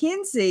that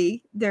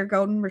Mackenzie, their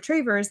golden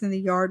retriever, is in the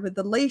yard with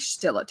the leash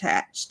still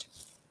attached.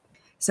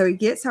 So he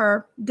gets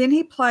her. Then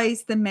he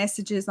plays the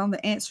messages on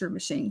the answer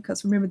machine,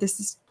 because remember, this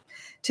is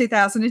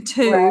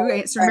 2002.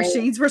 Answer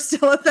machines were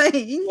still a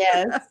thing.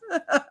 Yes.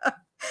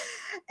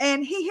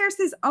 And he hears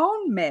his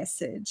own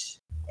message,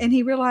 and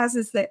he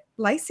realizes that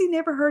Lacey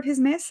never heard his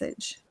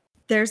message.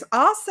 There's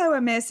also a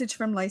message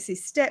from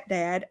Lacey's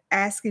stepdad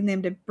asking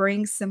them to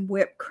bring some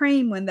whipped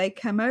cream when they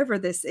come over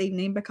this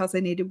evening because they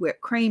needed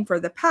whipped cream for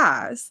the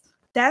pies.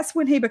 That's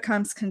when he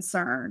becomes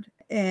concerned,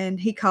 and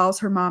he calls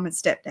her mom and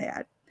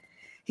stepdad.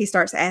 He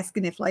starts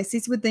asking if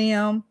Lacey's with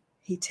them.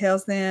 He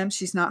tells them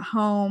she's not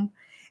home,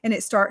 and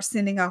it starts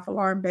sending off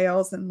alarm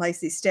bells, and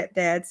Lacey's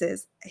stepdad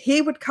says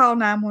he would call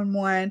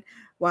 911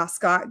 while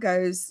Scott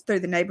goes through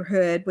the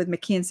neighborhood with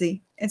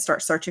Mackenzie and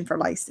starts searching for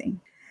Lacey.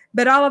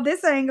 But all of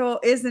this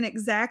angle isn't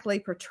exactly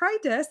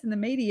portrayed to us in the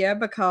media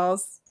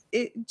because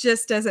it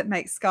just doesn't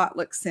make Scott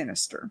look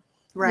sinister.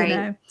 Right. You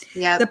know?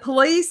 Yeah. The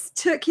police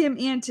took him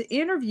in to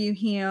interview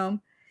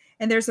him,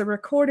 and there's a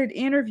recorded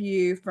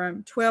interview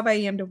from 12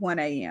 a.m. to 1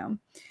 a.m.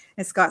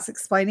 And Scott's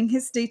explaining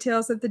his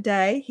details of the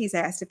day. He's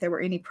asked if there were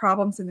any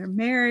problems in their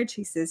marriage.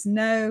 He says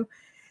no,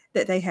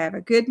 that they have a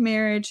good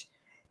marriage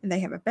and they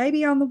have a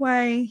baby on the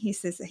way. He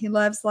says that he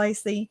loves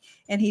Lacey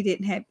and he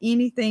didn't have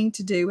anything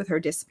to do with her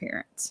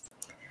disappearance.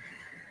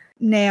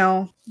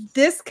 Now,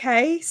 this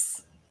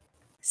case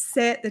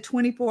set the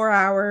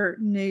 24-hour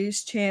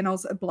news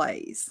channels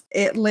ablaze.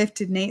 It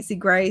lifted Nancy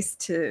Grace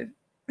to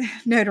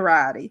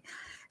notoriety.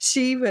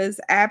 She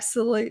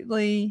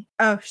absolutely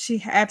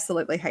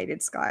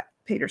hated Scott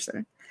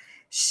Peterson.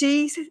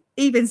 She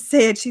even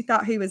said she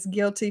thought he was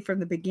guilty from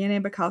the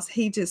beginning because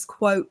he just,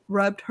 quote,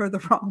 rubbed her the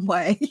wrong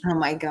way. Oh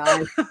my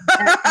God.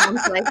 That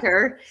sounds like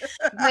her.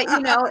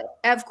 But,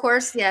 of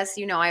course, yes,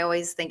 I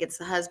always think it's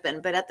the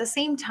husband. But at the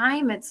same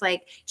time, it's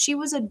like she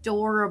was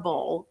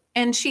adorable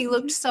and she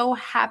looked so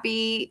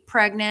happy,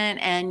 pregnant.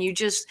 And you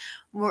just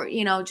were,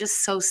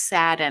 just so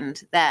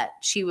saddened that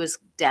she was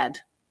dead.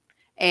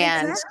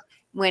 And Exactly.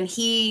 when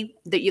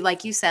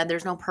like you said,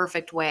 there's no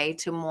perfect way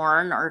to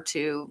mourn or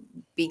to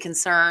be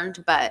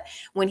concerned. But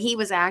when he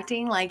was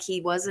acting like he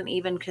wasn't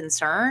even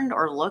concerned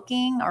or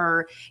looking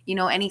or,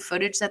 any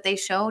footage that they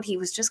showed, he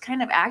was just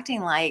kind of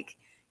acting like,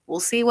 we'll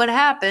see what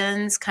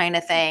happens kind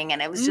of thing.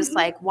 And it was just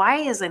like, why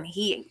isn't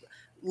he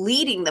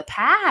leading the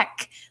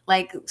pack?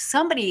 Like,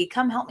 somebody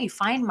come help me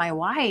find my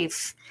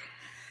wife.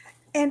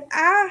 And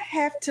I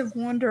have to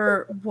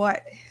wonder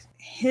what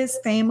his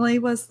family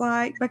was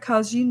like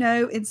because,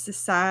 in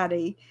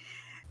society,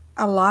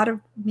 a lot of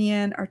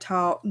men are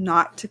taught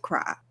not to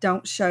cry.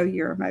 Don't show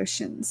your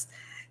emotions.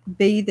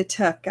 Be the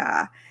tough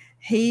guy.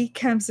 He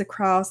comes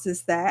across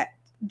as that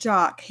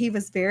jock. He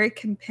was very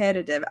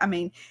competitive. I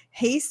mean,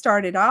 he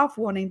started off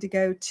wanting to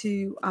go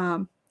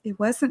to, it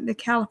wasn't the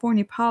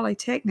California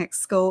Polytechnic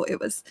School.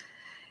 It was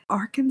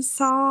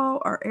Arkansas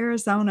or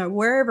Arizona,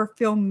 wherever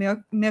Phil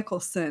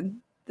Mickelson,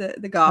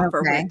 the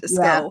golfer, went to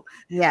school.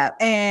 Yeah.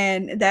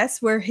 And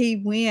that's where he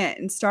went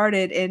and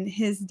started. And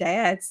his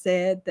dad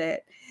said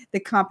that the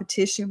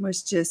competition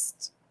was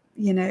just,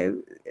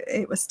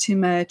 it was too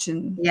much.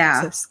 And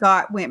so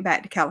Scott went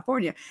back to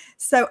California.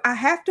 So I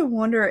have to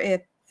wonder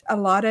if a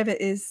lot of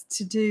it is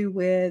to do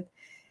with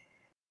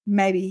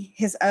maybe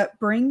his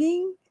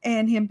upbringing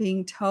and him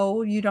being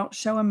told you don't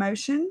show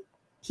emotion.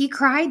 He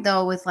cried,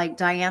 though, with like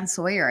Diane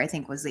Sawyer, I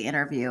think was the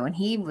interview, and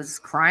he was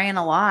crying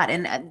a lot.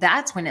 And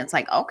that's when it's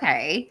like,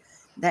 okay,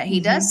 that he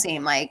does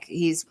seem like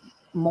he's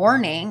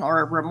mourning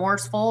or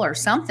remorseful or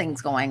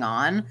something's going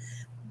on.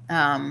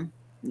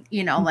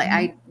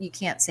 Like you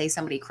can't say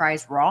somebody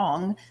cries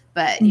wrong,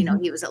 but,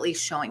 he was at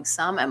least showing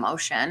some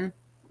emotion.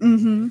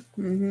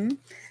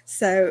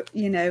 So,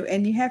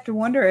 and you have to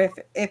wonder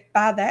if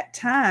by that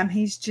time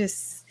he's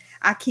just,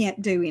 I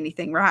can't do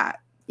anything right.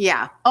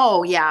 Yeah.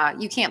 Oh, yeah.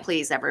 You can't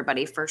please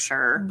everybody for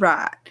sure.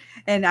 Right.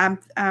 And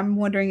I'm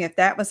wondering if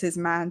that was his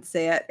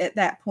mindset at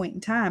that point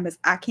in time is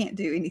I can't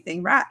do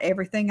anything right.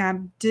 Everything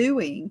I'm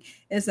doing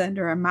is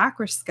under a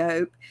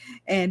microscope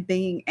and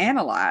being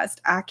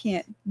analyzed. I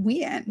can't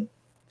win.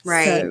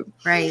 Right. So,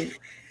 right.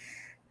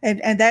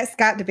 And that's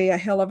got to be a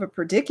hell of a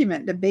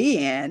predicament to be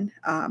in.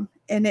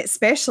 And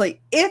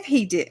especially if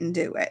he didn't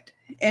do it.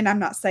 And I'm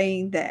not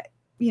saying that,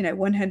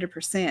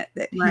 100%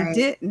 that he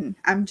didn't.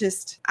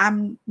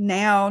 I'm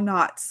now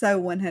not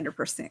so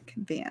 100%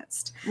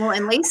 convinced. Well,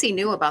 and Lacey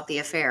knew about the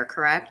affair,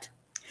 correct?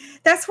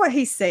 That's what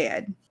he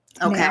said.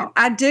 Okay. Now,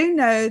 I do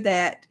know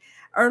that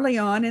early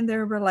on in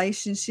their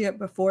relationship,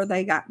 before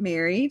they got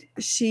married,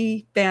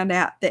 she found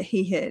out that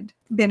he had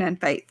been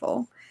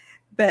unfaithful,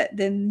 but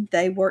then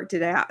they worked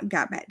it out and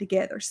got back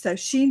together. So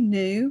she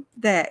knew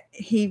that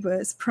he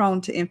was prone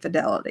to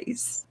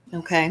infidelities.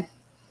 Okay.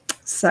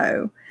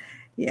 So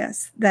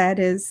yes, that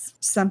is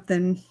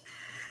something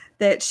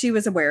that she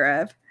was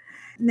aware of.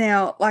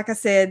 Now, like I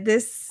said,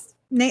 this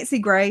Nancy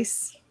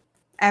Grace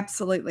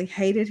absolutely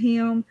hated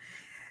him.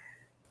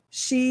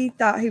 She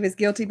thought he was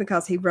guilty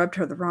because he rubbed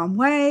her the wrong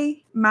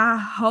way. My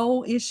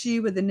whole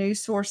issue with the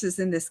news sources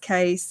in this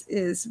case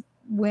is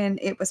when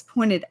it was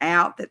pointed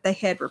out that they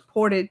had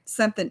reported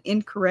something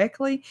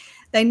incorrectly,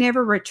 they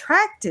never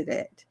retracted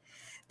it.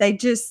 They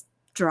just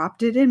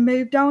dropped it and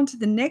moved on to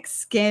the next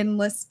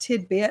scandalous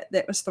tidbit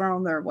that was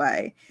thrown their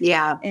way.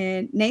 Yeah.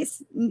 And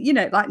Nancy,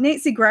 like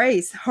Nancy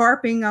Grace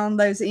harping on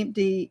those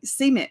empty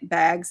cement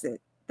bags at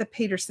the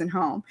Peterson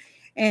home.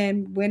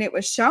 And when it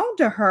was shown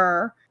to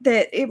her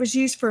that it was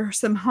used for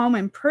some home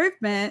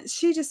improvement,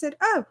 she just said,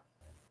 oh,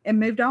 and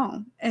moved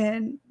on.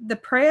 And the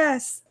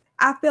press,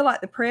 I feel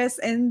like the press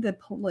and the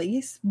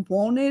police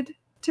wanted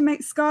to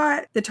make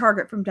Scott the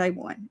target from day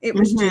one. It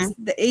was just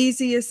the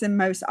easiest and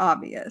most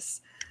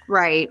obvious.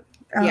 Right.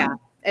 Yeah.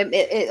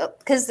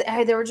 Because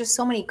there were just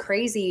so many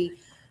crazy,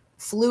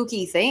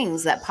 fluky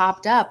things that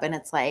popped up. And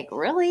it's like,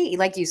 really?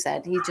 Like you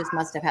said, he just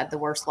must have had the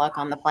worst luck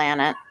on the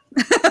planet.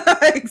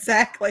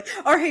 Exactly.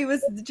 Or he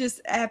was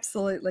just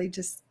absolutely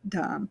just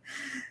dumb.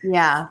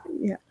 Yeah.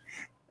 Yeah.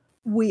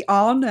 We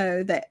all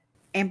know that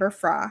Amber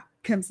Fry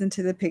comes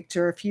into the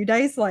picture a few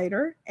days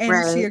later, and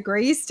she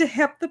agrees to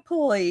help the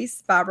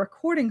police by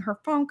recording her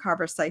phone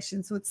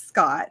conversations with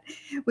Scott,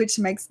 which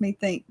makes me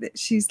think that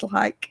she's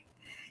like,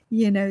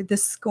 the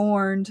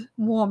scorned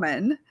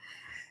woman,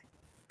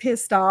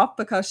 pissed off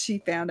because she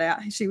found out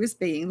she was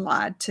being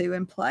lied to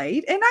and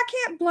played. And I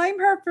can't blame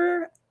her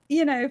for,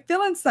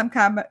 feeling some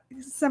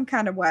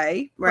kind of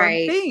way for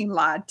being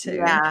lied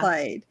to and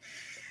played.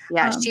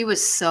 Yeah, she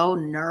was so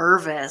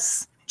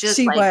nervous. Just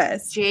she like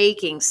was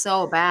shaking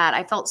so bad.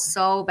 I felt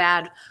so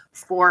bad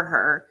for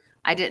her.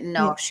 I didn't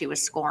know if she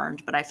was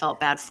scorned, but I felt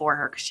bad for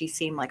her because she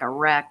seemed like a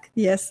wreck.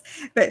 Yes.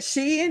 But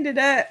she ended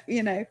up,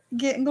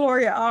 getting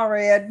Gloria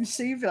Allred, and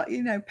she felt,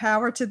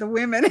 power to the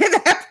women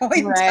at that point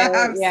in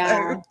time.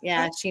 Yeah. So.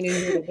 Yeah. She knew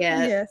who to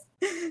get. Yes.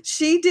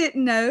 She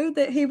didn't know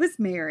that he was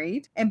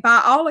married. And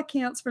by all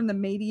accounts from the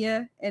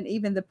media and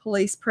even the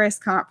police press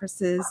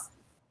conferences,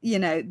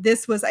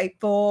 this was a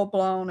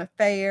full-blown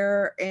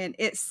affair, and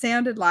it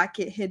sounded like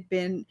it had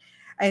been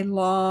a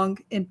long,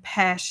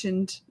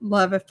 impassioned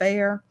love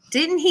affair.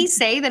 Didn't he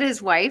say that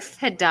his wife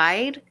had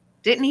died?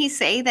 Didn't he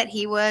say that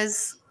he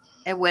was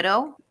a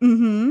widow?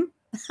 Mm-hmm.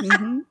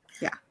 Mm-hmm.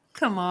 Yeah.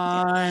 Come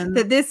on.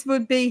 That this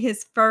would be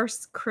his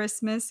first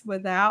Christmas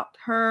without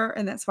her,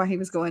 and that's why he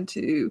was going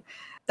to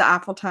the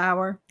Eiffel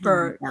Tower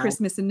for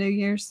Christmas and New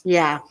Year's.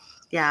 Yeah.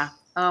 Yeah.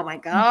 Oh, my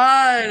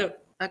God.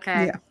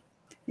 Okay. Yeah.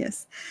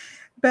 Yes.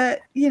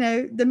 But,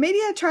 the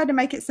media tried to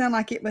make it sound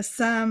like it was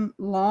some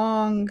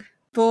long,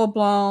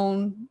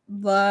 full-blown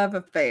love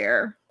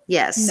affair.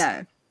 Yes.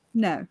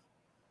 No,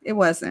 it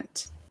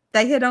wasn't.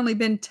 They had only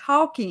been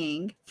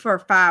talking for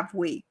 5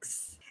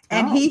 weeks.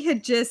 And he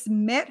had just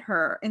met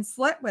her and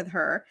slept with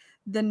her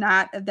the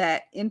night of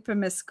that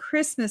infamous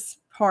Christmas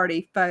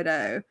party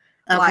photo,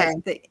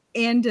 like the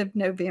end of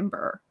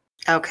November.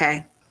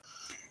 Okay.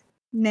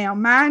 Now,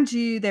 mind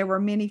you, there were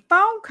many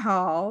phone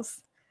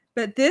calls,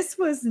 but this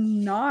was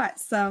not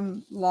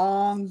some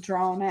long,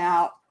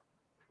 drawn-out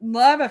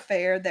love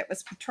affair that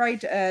was portrayed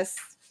to us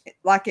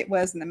like it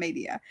was in the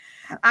media.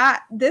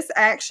 This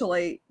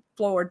actually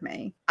floored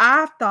me.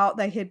 I thought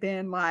they had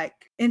been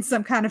like in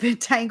some kind of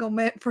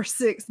entanglement for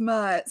 6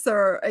 months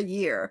or a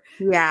year.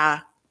 Yeah.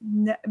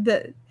 No.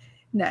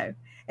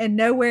 And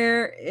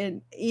nowhere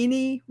in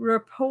any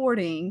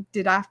reporting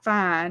did I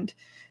find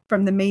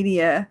from the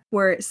media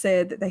where it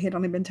said that they had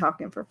only been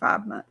talking for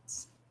 5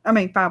 months.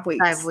 5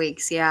 weeks. 5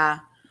 weeks, yeah.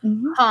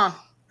 Mm-hmm. Huh.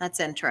 That's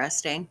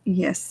interesting.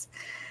 Yes.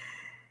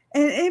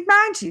 And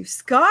mind you,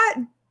 Scott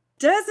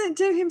doesn't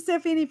do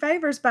himself any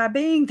favors by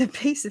being the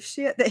piece of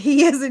shit that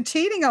he is and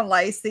cheating on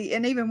Lacey,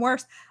 and even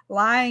worse,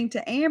 lying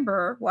to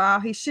Amber while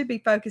he should be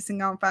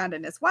focusing on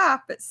finding his wife,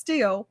 but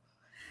still.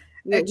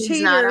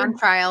 He's not on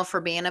trial for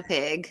being a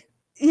pig.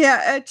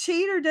 Yeah, a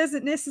cheater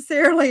doesn't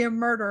necessarily a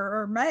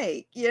murderer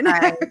make,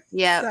 Right.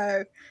 Yeah.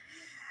 So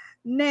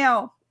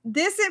now,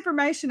 this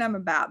information I'm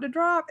about to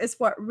drop is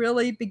what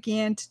really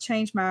began to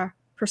change my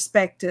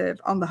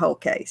perspective on the whole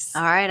case.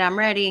 All right, I'm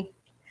ready.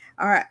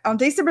 All right. On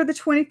December the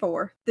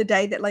 24th, the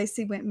day that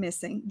Lacey went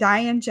missing,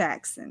 Diane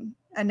Jackson,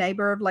 a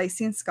neighbor of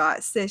Lacey and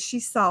Scott, says she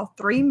saw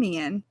 3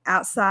 men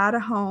outside a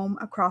home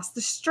across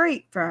the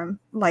street from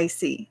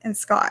Lacey and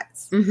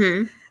Scott's.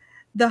 Mm-hmm.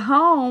 The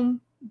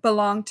home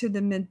belonged to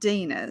the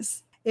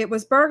Medinas. It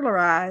was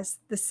burglarized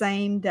the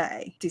same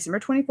day, December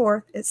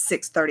 24th at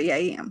 6:30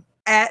 a.m.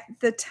 At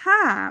the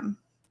time,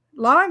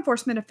 law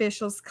enforcement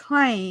officials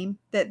claim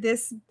that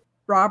this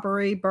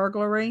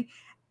burglary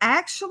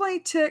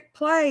actually took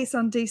place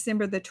on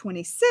December the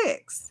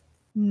 26th,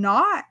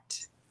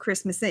 not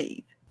Christmas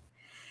Eve.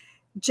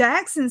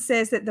 Jackson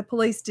says that the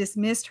police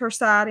dismissed her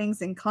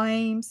sightings and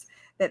claims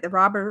that the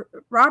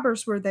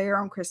robbers were there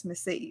on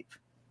Christmas Eve.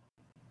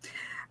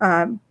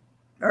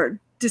 Or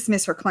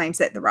dismiss her claims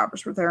that the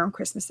robbers were there on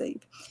Christmas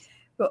Eve.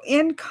 Well,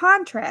 in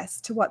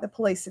contrast to what the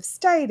police have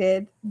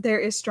stated, there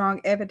is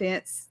strong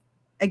evidence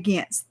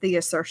against the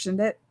assertion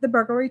that the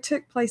burglary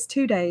took place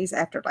 2 days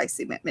after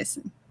Lacey went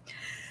missing.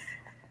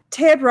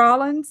 Ted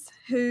Rollins,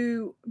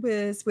 who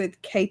was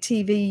with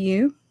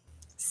KTVU,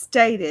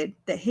 stated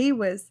that he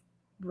was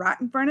right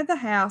in front of the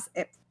house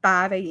at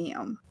 5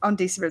 a.m. on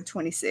December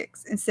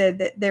 26th and said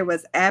that there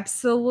was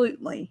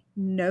absolutely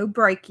no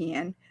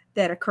break-in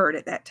that occurred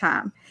at that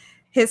time.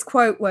 His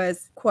quote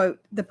was, quote,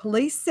 "The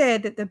police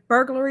said that the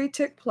burglary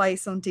took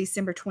place on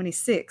December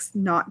 26th,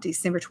 not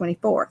December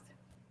 24th.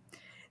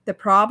 The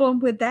problem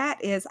with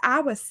that is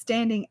I was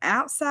standing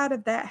outside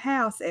of that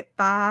house at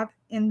 5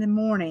 in the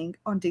morning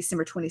on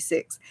December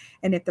 26th.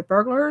 And if the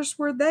burglars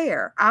were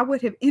there, I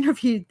would have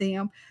interviewed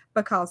them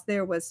because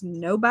there was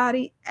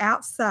nobody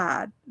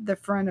outside the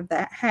front of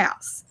that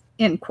house,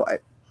 end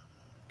quote.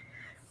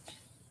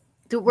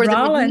 Were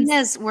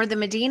the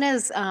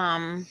Medinas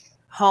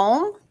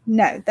home?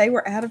 No, they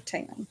were out of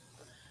town.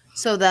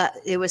 So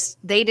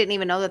they didn't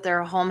even know that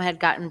their home had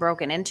gotten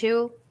broken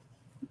into?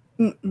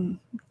 Mm-mm.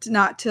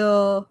 Not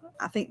till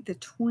I think the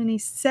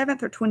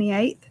 27th or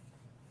 28th.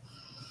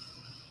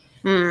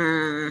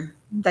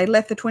 They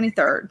left the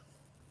 23rd.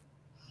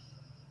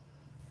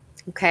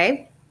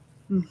 Okay.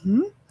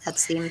 Mm-hmm. That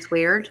seems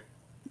weird.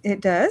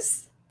 It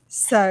does.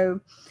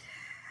 So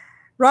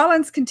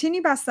Rollins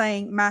continued by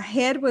saying, my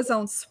head was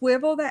on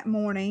swivel that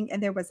morning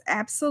and there was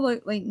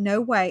absolutely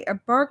no way a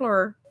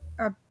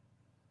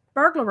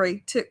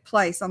burglary took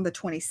place on the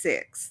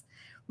 26th.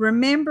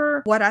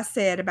 Remember what I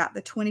said about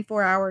the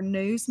 24-hour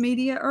news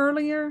media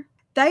earlier?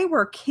 They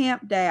were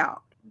camped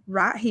out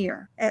right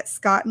here at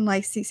Scott and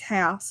Lacey's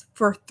house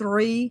for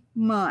 3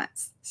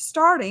 months,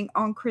 starting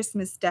on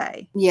Christmas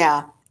Day.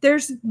 Yeah.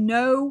 There's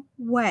no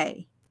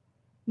way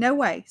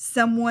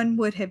someone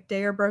would have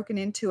dared broken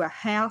into a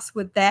house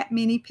with that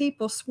many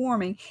people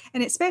swarming,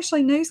 and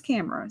especially news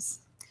cameras.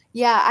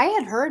 Yeah, I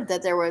had heard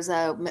that there was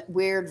a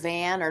weird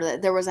van or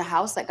that there was a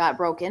house that got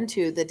broke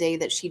into the day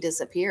that she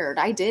disappeared.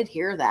 I did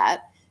hear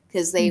that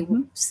because they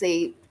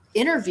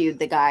interviewed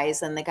the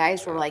guys, and the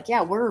guys were like,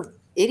 yeah, we're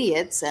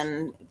idiots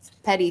and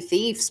petty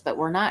thieves, but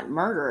we're not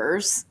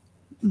murderers.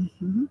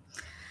 Mm-hmm.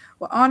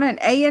 Well, on an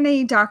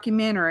A&E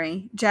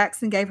documentary,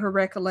 Jackson gave her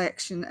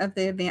recollection of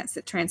the events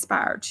that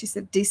transpired. She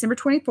said, December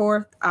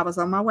 24th, I was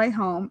on my way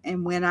home,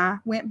 and when I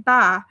went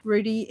by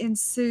Rudy and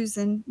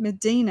Susan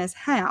Medina's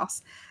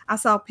house, I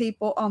saw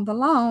people on the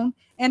lawn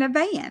and a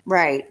van.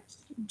 Right.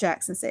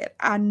 Jackson said,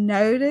 I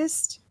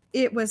noticed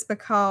it was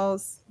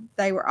because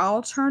they were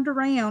all turned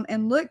around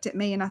and looked at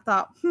me, and I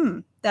thought,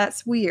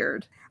 that's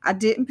weird. I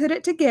didn't put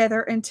it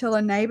together until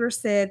a neighbor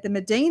said the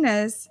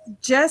Medinas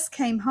just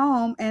came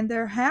home and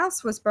their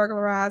house was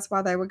burglarized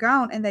while they were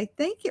gone, and they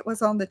think it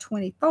was on the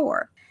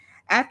 24th.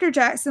 After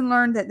Jackson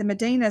learned that the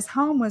Medina's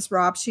home was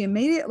robbed, she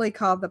immediately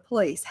called the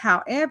police.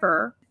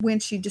 However, when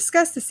she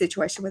discussed the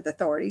situation with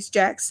authorities,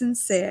 Jackson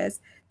says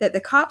that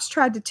the cops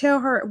tried to tell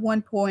her at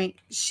one point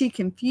she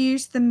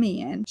confused the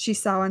men she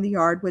saw in the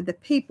yard with the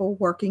people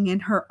working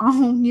in her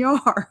own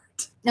yard.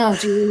 Oh,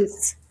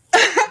 geez.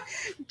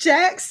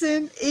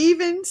 Jackson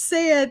even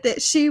said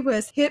that she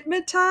was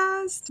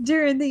hypnotized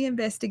during the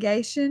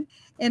investigation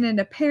in an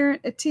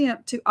apparent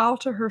attempt to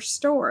alter her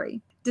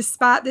story.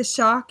 Despite the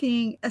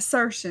shocking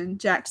assertion,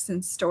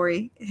 Jackson's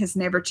story has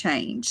never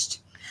changed.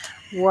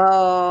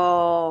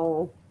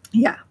 Whoa.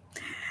 Yeah.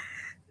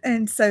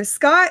 And so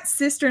Scott's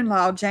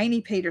sister-in-law,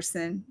 Janie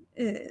Peterson,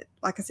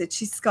 like I said,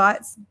 she's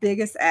Scott's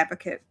biggest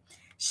advocate.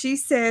 She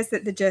says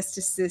that the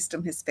justice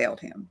system has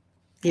failed him.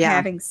 Yeah.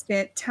 Having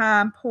spent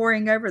time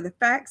poring over the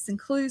facts and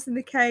clues in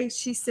the case,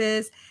 she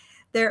says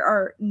there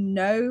are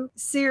no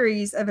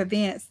series of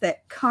events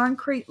that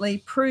concretely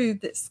prove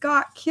that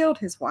Scott killed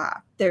his wife.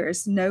 There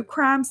is no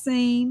crime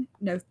scene,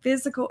 no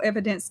physical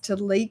evidence to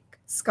link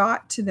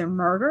Scott to the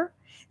murder.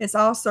 It's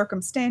all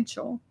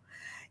circumstantial.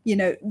 You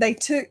know, they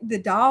took the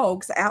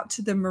dogs out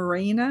to the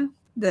marina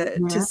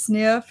to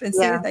sniff and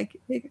see if they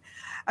could pick.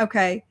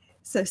 Okay,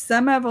 so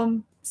some of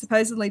them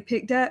supposedly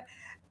picked up,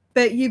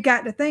 but you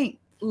got to think,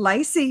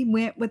 Lacey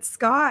went with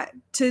Scott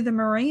to the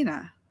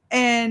marina,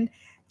 and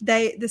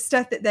the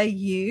stuff that they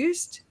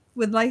used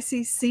with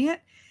Lacey's scent,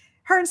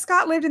 her and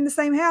Scott lived in the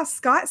same house.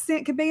 Scott's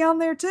scent could be on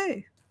there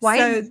too.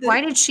 Why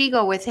did she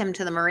go with him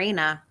to the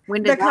marina?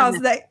 Because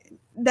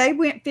they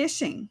went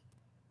fishing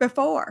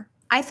before.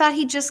 I thought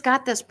he just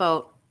got this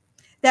boat.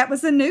 That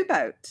was a new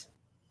boat.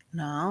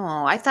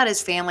 No, I thought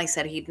his family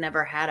said he'd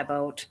never had a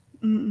boat.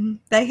 Mm-mm.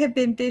 They had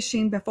been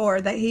fishing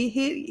before. That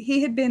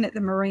he had been at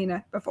the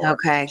marina before.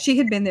 Okay. She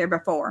had been there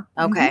before.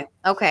 Okay.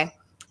 Mm-hmm. Okay.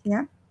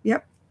 Yeah.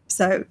 Yep.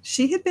 So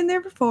she had been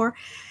there before.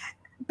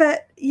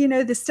 But, you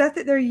know, the stuff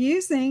that they're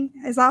using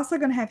is also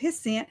going to have his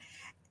scent.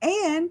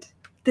 And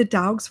the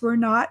dogs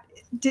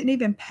didn't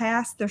even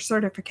pass their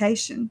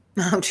certification.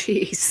 Oh,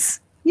 jeez.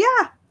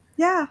 Yeah.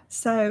 Yeah.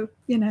 So,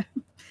 you know,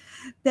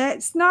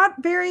 that's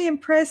not very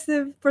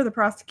impressive for the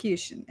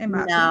prosecution, in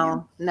my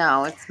opinion.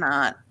 No, it's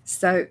not.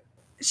 So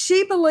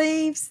she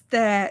believes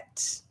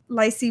that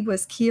Lacey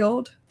was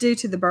killed due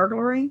to the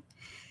burglary.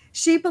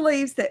 She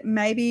believes that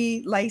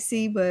maybe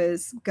Lacey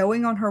was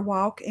going on her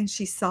walk and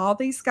she saw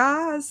these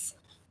guys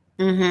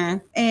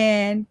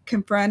and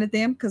confronted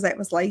them because that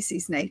was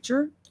Lacey's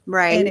nature.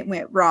 Right. And it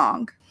went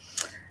wrong.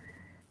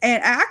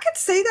 And I could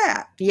see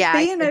that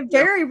being a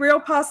very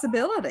real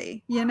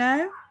possibility, you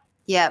know?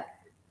 Yep.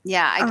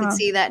 Yeah, I could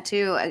see that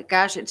too.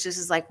 Gosh, it's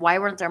just like, why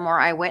weren't there more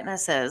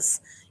eyewitnesses?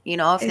 You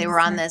know, if they were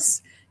on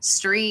this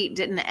street,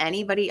 didn't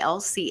anybody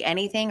else see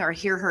anything or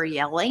hear her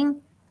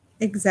yelling?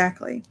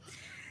 Exactly.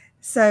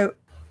 So,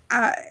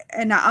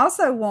 and I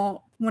also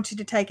want you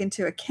to take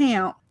into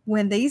account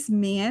when these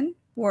men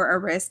were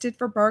arrested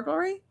for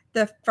burglary,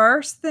 the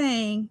first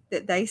thing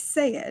that they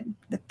said,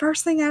 the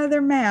first thing out of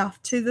their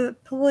mouth to the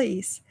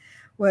police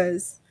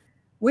was,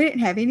 "We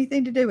didn't have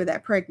anything to do with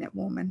that pregnant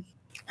woman."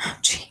 Oh,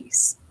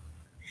 jeez.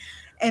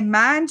 And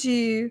mind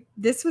you,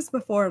 this was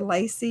before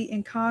Lacey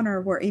and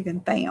Connor were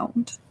even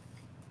found.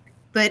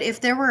 But if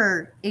there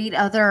were 8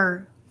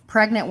 other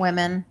pregnant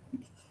women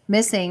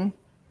missing,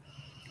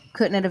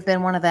 couldn't it have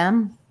been one of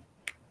them?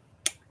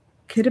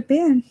 Could have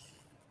been.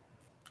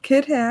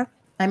 Could have.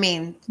 I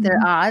mean,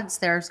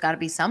 there's got to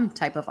be some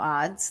type of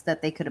odds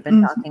that they could have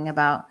been talking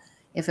about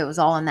if it was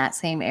all in that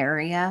same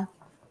area.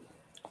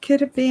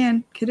 Could have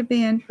been. Could have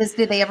been.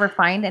 Did they ever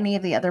find any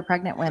of the other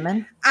pregnant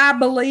women? I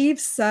believe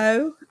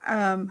so.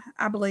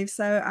 I believe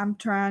so. I'm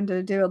trying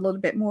to do a little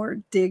bit more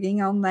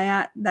digging on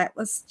that. That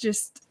was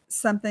just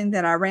something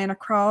that I ran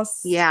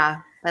across.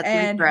 Yeah, that's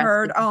and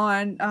heard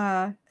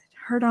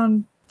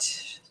on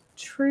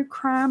true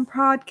crime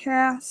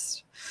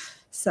podcast.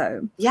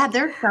 So yeah,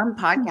 there's some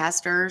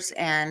podcasters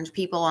and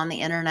people on the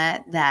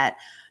internet that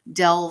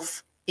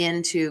delve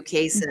into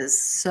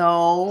cases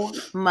so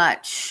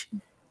much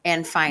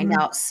and find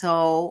out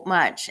so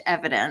much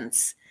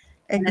evidence.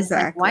 And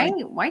exactly. It's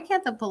like, why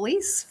can't the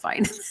police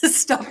find this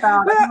stuff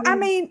out? Well, I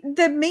mean,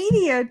 the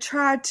media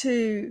tried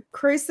to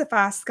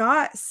crucify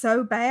Scott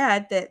so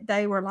bad that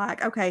they were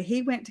like, okay,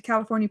 he went to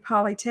California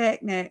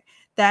Polytechnic.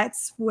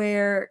 That's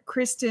where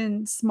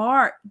Kristen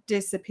Smart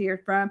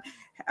disappeared from.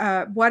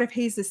 What if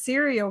he's a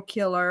serial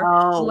killer?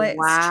 Oh, let's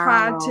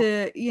try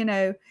to,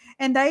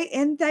 and they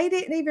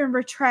didn't even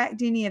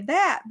retract any of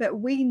that. But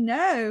we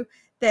know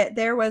that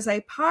there was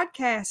a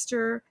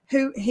podcaster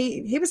who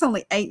he was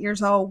only 8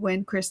 years old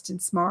when Kristen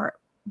Smart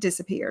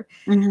disappeared.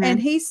 And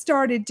he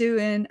started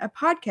doing a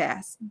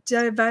podcast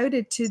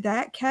devoted to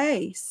that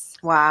case.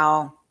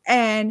 Wow.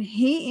 And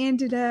he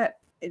ended up,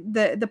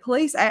 the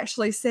police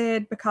actually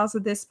said because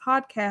of this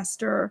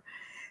podcaster,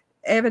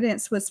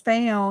 evidence was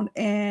found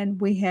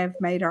and we have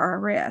made our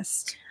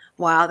arrest.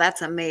 Wow,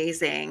 that's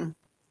amazing.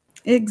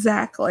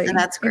 Exactly. And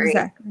that's great.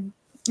 Exactly.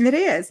 It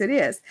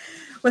is.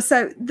 Well,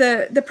 so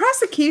the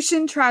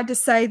prosecution tried to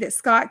say that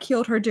Scott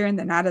killed her during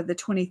the night of the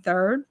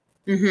 23rd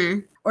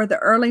or the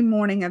early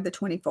morning of the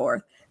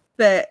 24th.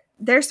 But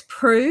there's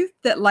proof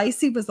that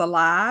Lacey was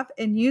alive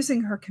and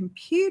using her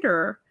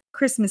computer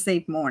Christmas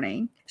Eve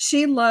morning.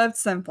 She loved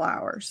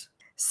sunflowers,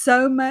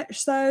 so much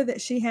so that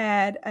she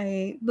had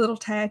a little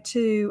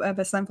tattoo of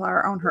a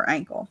sunflower on her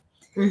ankle.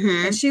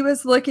 And she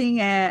was looking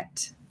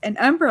at an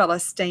umbrella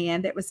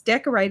stand that was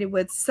decorated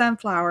with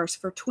sunflowers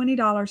for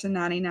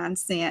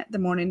 $20.99 the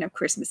morning of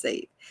Christmas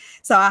Eve.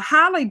 So I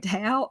highly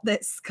doubt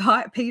that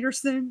Scott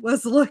Peterson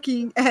was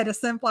looking at a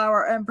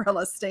sunflower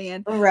umbrella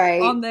stand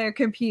on their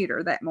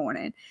computer that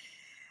morning.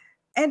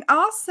 And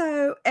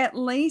also, at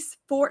least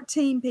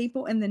 14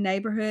 people in the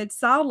neighborhood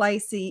saw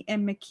Lacey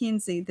and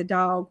Mackenzie, the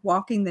dog,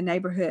 walking the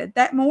neighborhood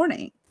that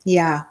morning.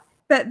 Yeah.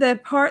 But the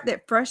part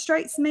that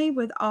frustrates me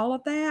with all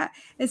of that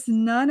is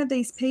none of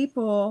these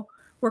people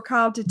were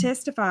called to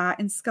testify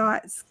in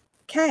Scott's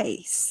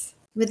case.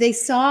 But they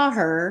saw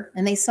her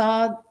and they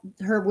saw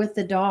her with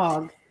the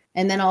dog.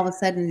 And then all of a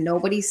sudden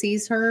nobody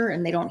sees her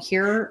and they don't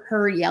hear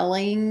her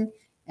yelling.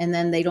 And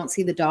then they don't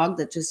see the dog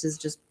that is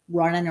just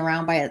running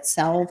around by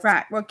itself.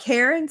 Right. Well,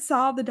 Karen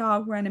saw the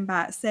dog running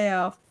by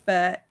itself,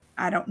 but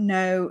I don't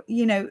know,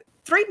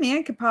 3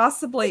 men could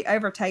possibly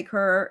overtake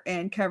her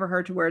and cover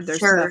her to where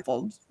there's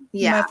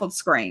muffled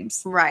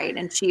screams. Right.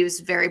 And she was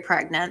very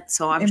pregnant.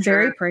 So I'm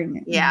sure. Very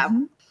pregnant. Yeah.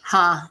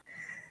 Huh.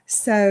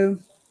 So,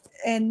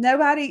 and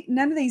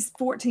none of these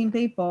 14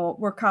 people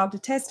were called to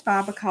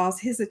testify because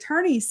his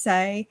attorneys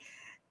say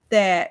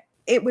that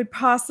it would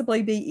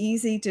possibly be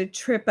easy to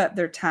trip up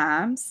their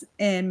times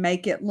and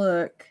make it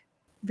look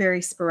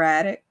very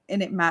sporadic,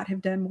 and it might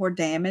have done more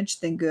damage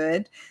than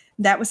good.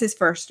 That was his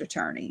first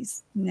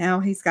attorneys. Now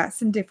he's got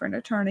some different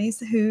attorneys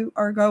who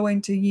are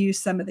going to use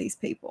some of these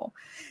people.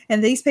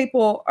 And these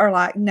people are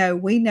like, no,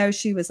 we know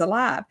she was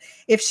alive.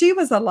 If she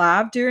was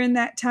alive during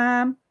that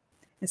time,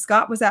 and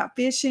Scott was out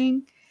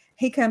fishing,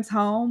 he comes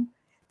home,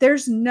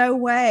 there's no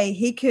way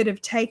he could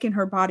have taken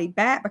her body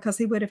back because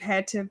he would have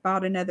had to have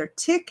bought another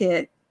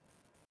ticket.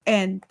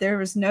 And there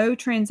was no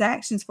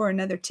transactions for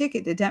another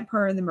ticket to dump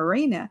her in the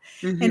marina.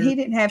 And he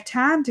didn't have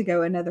time to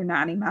go another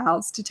 90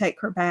 miles to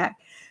take her back.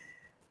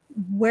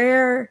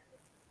 Where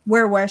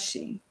was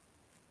she?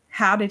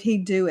 How did he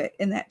do it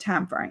in that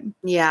time frame?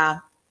 Yeah.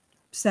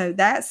 So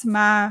that's the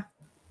math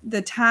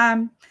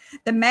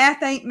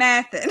ain't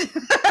mathing.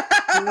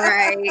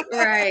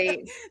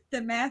 Right.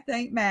 The math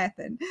ain't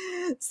mathing.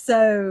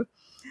 So,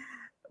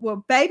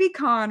 well, baby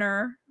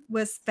Connor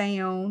was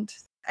found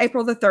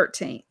April the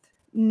 13th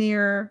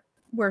near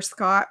where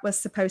Scott was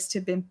supposed to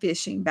have been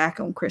fishing back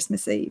on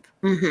Christmas Eve.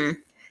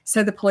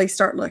 So the police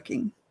start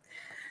looking.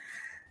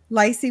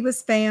 Lacey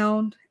was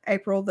found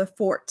April the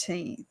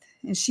 14th,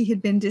 and she had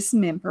been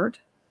dismembered.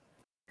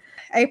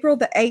 April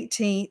the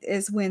 18th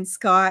is when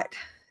Scott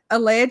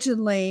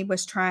allegedly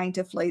was trying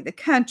to flee the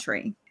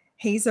country.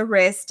 He's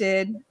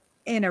arrested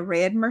in a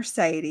red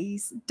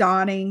Mercedes,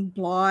 donning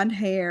blonde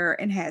hair,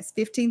 and has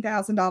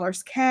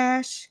 $15,000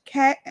 cash,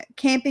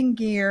 camping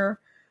gear,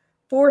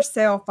 4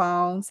 cell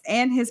phones,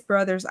 and his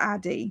brother's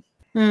ID.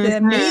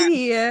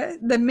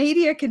 The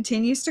media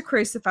continues to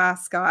crucify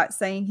Scott,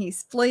 saying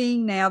he's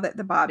fleeing now that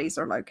the bodies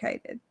are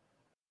located.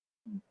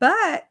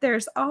 But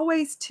there's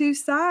always 2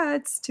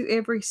 sides to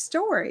every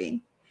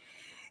story,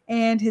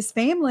 and his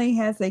family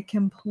has a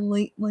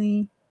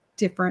completely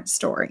different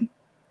story.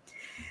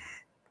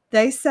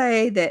 They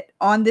say that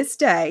on this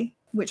day,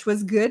 which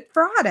was Good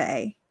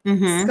Friday,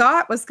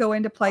 Scott was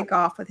going to play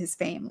golf with his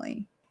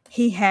family.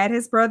 He had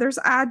his brother's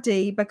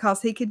ID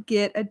because he could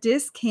get a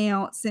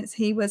discount since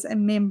he was a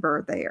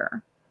member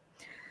there.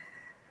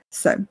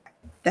 So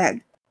that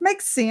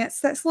makes sense.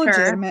 That's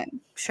legitimate.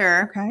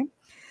 Sure. Okay.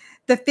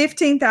 The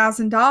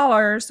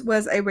 $15,000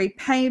 was a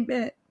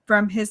repayment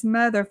from his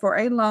mother for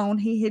a loan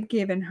he had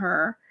given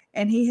her,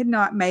 and he had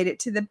not made it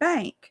to the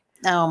bank.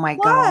 Oh, my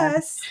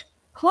God.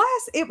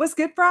 Plus, it was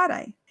Good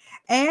Friday,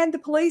 and the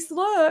police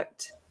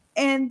looked,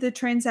 and the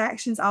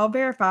transactions all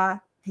verify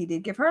he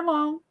did give her a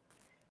loan.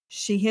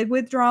 She had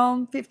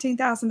withdrawn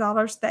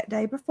 $15,000 that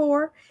day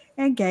before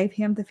and gave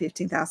him the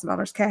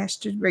 $15,000 cash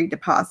to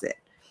redeposit.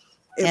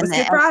 It was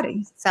Good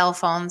Friday. Cell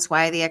phones.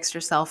 Why the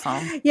extra cell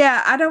phone?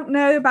 Yeah, I don't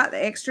know about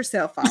the extra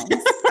cell phones.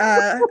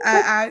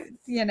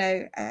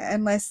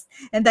 Unless,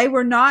 and they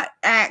were not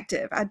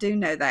active. I do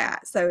know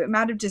that. So it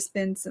might have just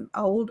been some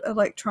old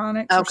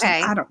electronics.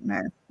 Okay. I don't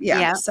know.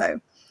 Yeah. So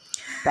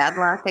bad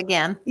luck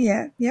again.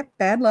 Yeah. Yep.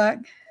 Bad luck.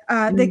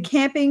 The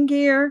camping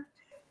gear,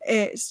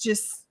 it's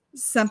just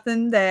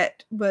something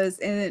that was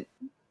in it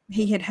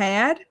he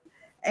had.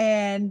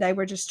 And they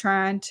were just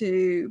trying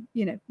to,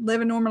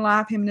 live a normal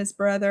life, him and his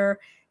brother.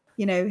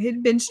 It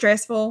had been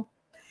stressful.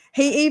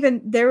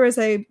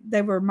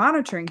 They were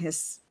monitoring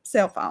his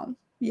cell phone.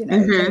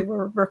 They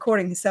were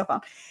recording his cell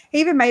phone. He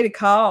even made a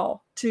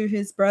call to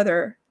his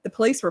brother. The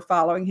police were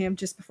following him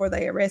just before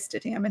they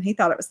arrested him. And he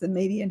thought it was the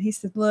media. And he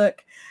said,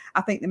 look,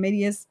 I think the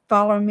media is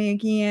following me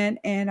again.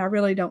 And I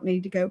really don't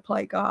need to go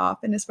play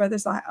golf. And his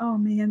brother's like, oh,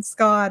 man,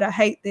 Scott, I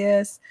hate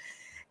this.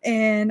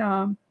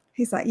 And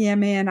he's like, yeah,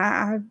 man,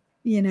 I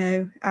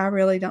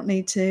really don't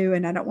need to,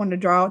 and I don't want to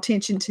draw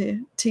attention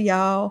to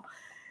y'all.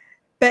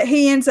 But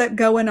he ends up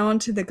going on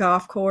to the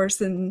golf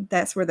course, and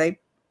that's where they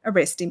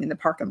arrest him in the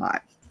parking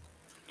lot.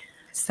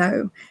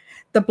 So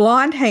the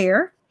blonde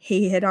hair,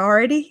 he had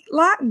already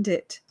lightened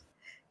it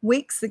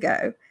weeks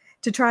ago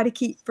to try to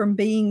keep from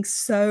being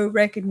so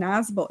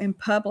recognizable in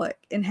public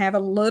and have a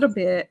little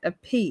bit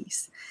of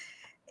peace.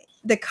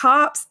 The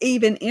cops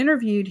even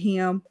interviewed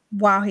him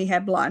while he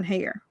had blonde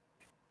hair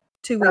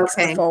 2 weeks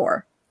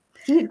before.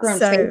 He had grown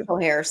facial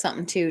hair or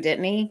something too,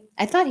 didn't he?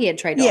 I thought he had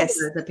tried to alter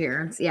his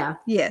appearance. Yeah.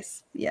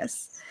 Yes.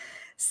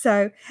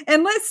 So,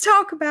 and let's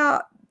talk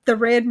about the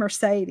red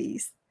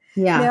Mercedes.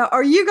 Yeah. Now,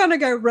 are you going to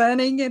go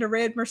running in a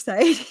red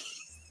Mercedes?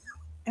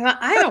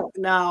 I don't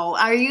know.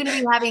 Are you going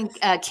to be having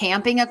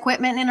camping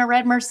equipment in a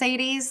red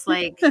Mercedes?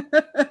 Like,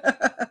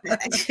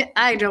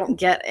 I don't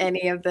get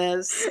any of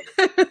this.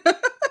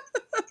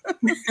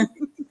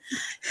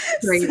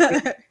 Crazy.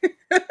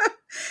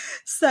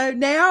 So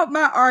now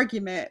my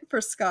argument for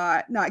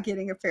Scott not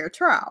getting a fair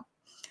trial.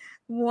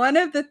 One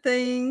of the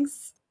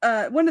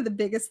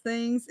biggest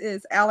things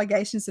is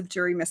allegations of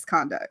jury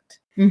misconduct.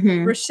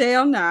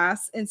 Rochelle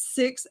Nice and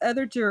 6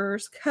 other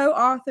jurors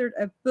co-authored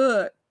a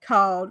book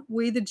called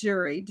We the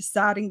Jury,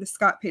 Deciding the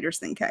Scott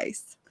Peterson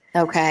Case.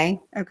 Okay.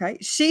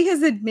 She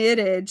has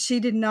admitted she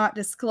did not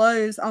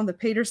disclose on the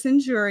Peterson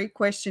jury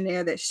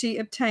questionnaire that she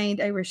obtained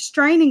a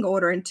restraining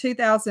order in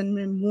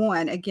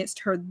 2001 against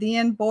her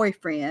then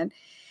boyfriend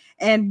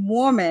and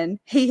woman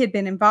he had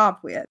been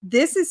involved with.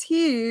 This is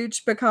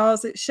huge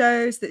because it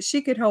shows that she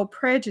could hold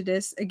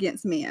prejudice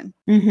against men.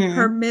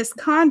 Her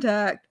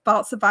misconduct,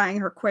 falsifying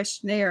her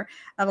questionnaire,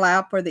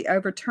 allowed for the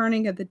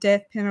overturning of the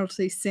death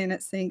penalty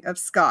sentencing of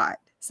Scott.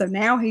 So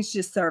now he's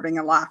just serving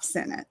a life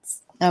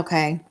sentence.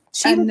 Okay.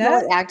 She was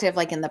really active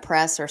like in the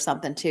press or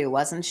something too,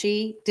 wasn't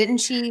she? Didn't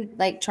she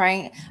like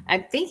trying?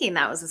 I'm thinking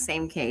that was the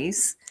same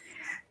case.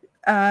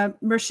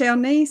 Rochelle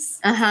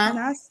Nice.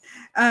 Nice.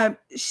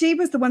 She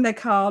was the one they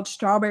called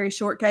Strawberry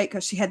Shortcake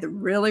because she had the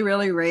really,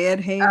 really red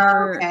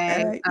hair.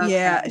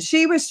 Yeah,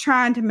 she was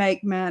trying to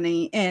make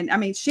money. And I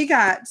mean, she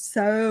just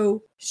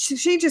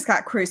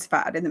got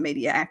crucified in the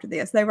media after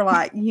this. They were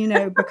like,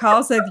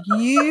 because of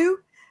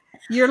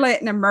you're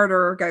letting a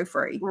murderer go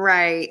free.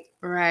 Right.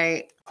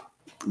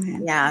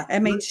 Yeah. I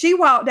mean, she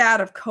walked out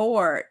of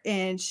court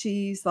and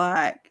she's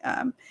like,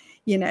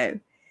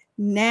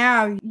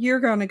 now you're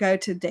going to go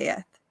to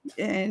death,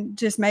 and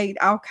just made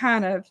all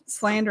kind of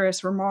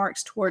slanderous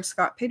remarks towards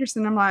Scott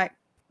Peterson. I'm like,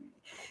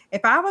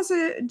 if I was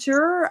a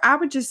juror, I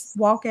would just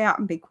walk out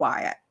and be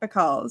quiet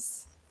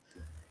because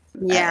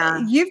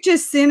you've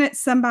just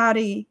sentenced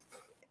somebody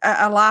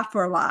a life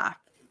for a life.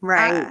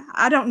 Right.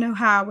 I don't know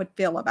how I would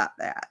feel about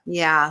that.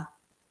 Yeah.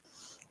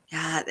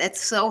 Yeah,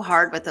 it's so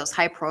hard with those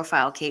high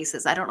profile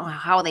cases. I don't know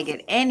how they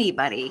get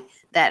anybody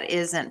that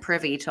isn't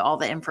privy to all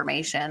the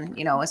information,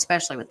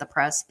 especially with the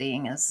press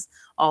being as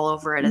all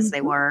over it as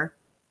they were.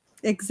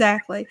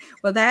 Exactly.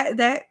 Well,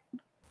 that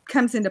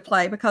comes into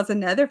play because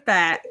another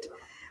fact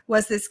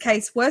was this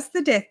case was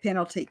the death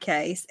penalty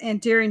case.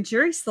 And during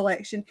jury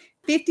selection,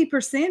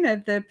 50%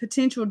 of the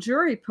potential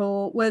jury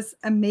pool was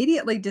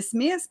immediately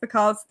dismissed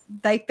because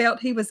they felt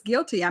he was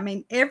guilty. I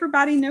mean,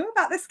 everybody knew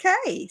about this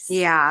case.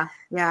 Yeah.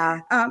 Yeah.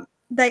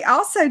 They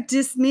also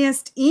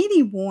dismissed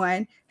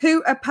anyone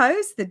who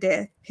opposed the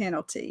death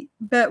penalty.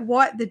 But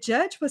what the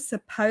judge was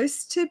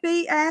supposed to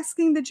be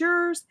asking the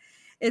jurors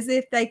is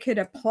if they could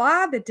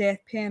apply the death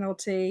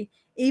penalty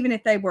even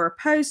if they were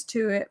opposed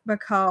to it,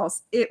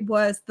 because it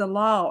was the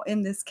law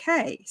in this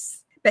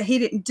case. But he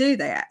didn't do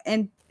that.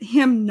 And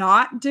him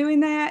not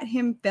doing that,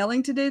 him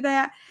failing to do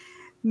that,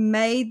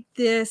 made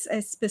this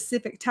a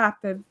specific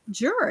type of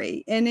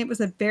jury. And it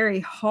was a very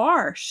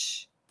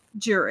harsh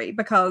jury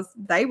because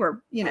they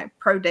were,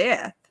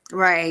 pro-death.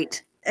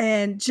 Right.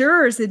 And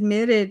jurors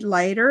admitted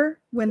later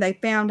when they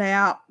found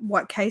out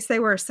what case they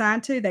were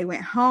assigned to, they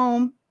went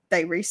home,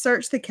 they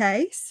researched the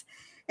case.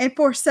 And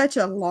for such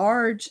a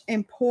large,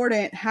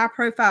 important,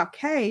 high-profile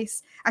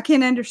case, I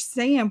can't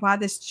understand why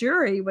this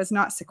jury was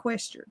not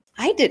sequestered.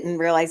 I didn't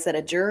realize that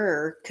a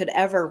juror could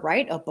ever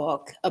write a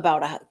book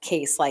about a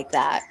case like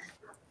that.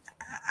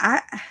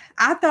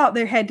 I thought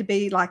there had to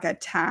be like a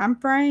time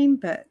frame,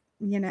 but,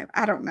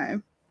 I don't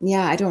know.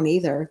 Yeah, I don't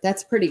either.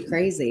 That's pretty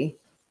crazy.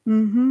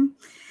 Mm-hmm.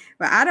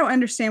 But I don't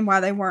understand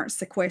why they weren't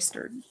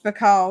sequestered,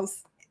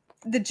 because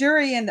the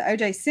jury in the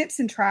O.J.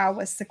 Simpson trial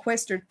was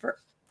sequestered for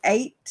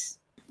 8-9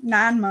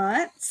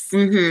 months.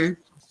 Mm-hmm.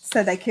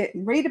 So they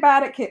couldn't read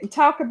about it, couldn't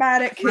talk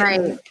about it,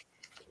 couldn't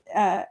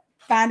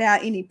find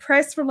out any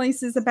press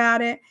releases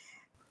about it.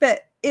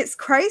 But it's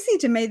crazy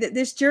to me that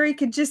this jury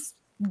could just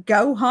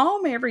go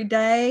home every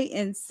day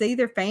and see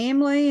their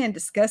family and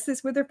discuss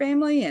this with their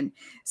family and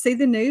see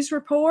the news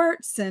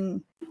reports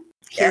and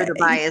hear the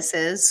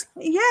biases.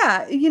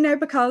 Yeah,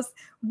 because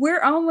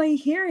we're only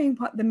hearing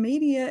what the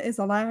media is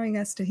allowing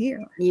us to hear.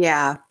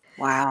 Yeah.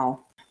 Wow.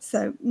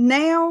 So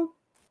now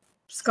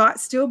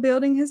Scott's still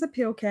building his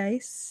appeal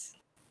case.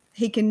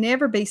 He can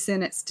never be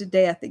sentenced to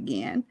death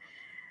again.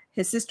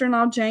 His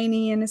sister-in-law,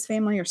 Janie, and his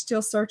family are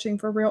still searching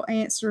for real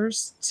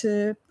answers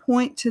to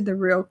point to the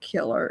real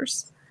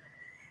killers.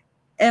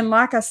 And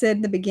like I said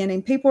in the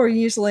beginning, people are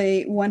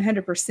usually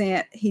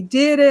 100% he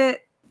did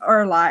it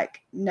or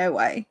like, no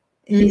way.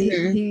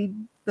 He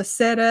was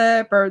set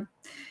up or,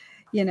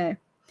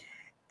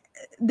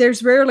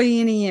 there's rarely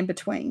any in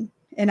between.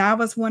 And I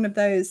was one of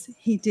those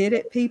he did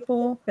it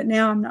people, but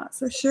now I'm not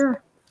so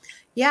sure.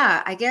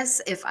 Yeah, I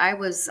guess if I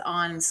was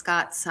on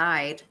Scott's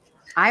side,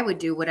 I would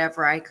do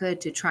whatever I could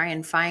to try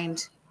and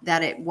find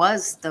that it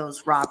was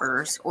those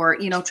robbers, or,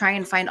 try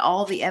and find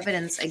all the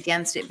evidence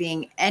against it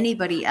being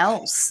anybody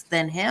else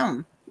than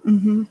him.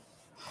 Mm-hmm.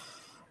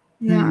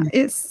 Yeah,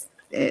 it's,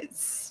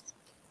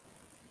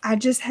 I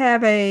just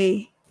have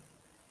I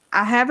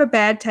have a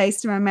bad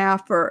taste in my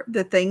mouth for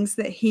the things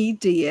that he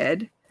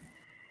did.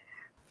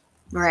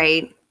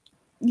 Right.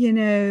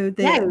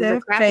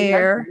 The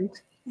affair.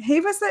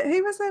 He was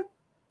a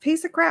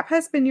piece of crap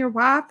husband. Your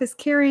wife is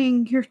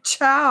carrying your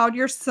child,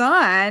 your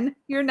son,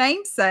 your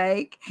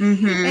namesake,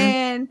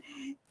 and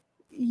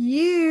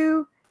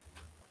you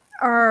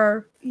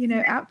are,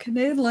 out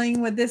canoodling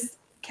with this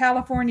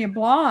California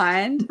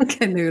blonde.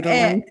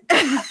 Canoodling.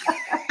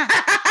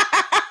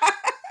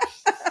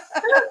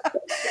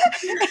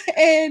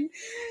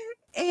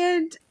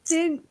 And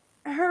then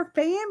her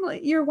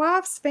family, your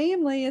wife's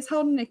family, is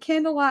holding a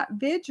candlelight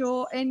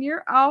vigil, and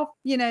you're off,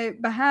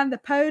 behind the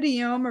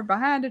podium or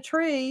behind a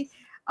tree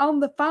on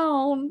the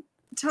phone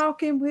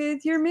talking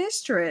with your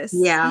mistress.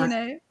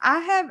 Yeah. I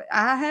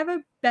have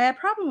a bad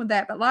problem with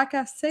that. But like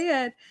I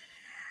said,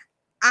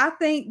 I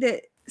think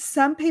that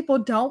some people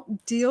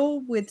don't deal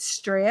with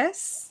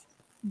stress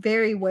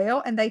very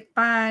well, and they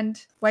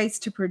find ways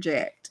to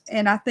project.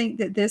 And I think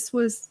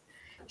that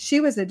she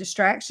was a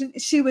distraction.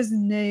 She was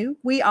new.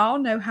 We all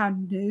know how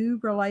new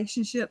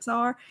relationships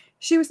are.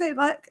 She was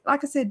like I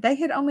said, they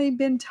had only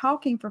been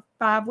talking for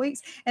 5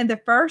 weeks. And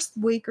the first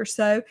week or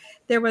so,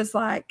 there was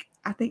I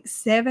think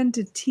 7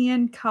 to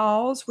 10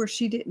 calls where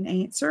she didn't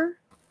answer.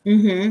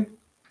 Mm-hmm.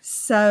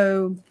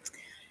 So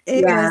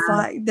it was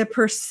like the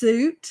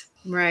pursuit.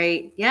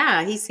 Right.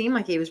 Yeah. He seemed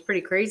like he was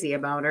pretty crazy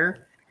about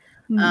her.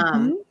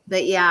 Mm-hmm.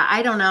 But yeah,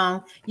 I don't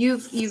know.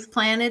 You've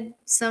planted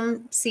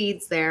some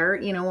seeds there,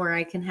 where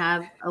I can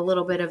have a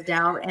little bit of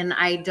doubt. And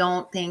I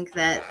don't think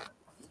that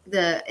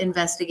the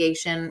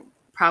investigation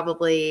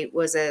probably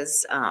was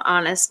as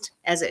honest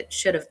as it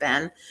should have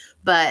been.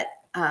 But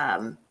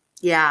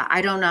yeah,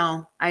 I don't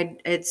know.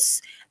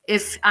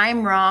 If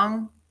I'm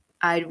wrong,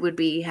 I would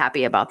be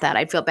happy about that.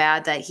 I'd feel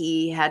bad that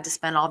he had to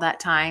spend all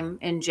that time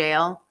in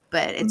jail.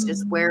 But it's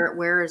just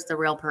where is the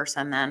real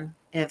person then?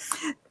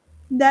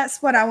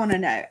 That's what I want to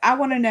know. I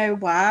want to know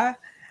why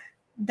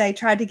they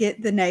tried to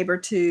get the neighbor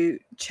to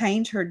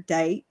change her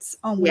dates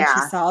on when she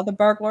saw the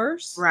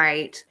burglars.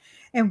 Right.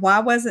 And why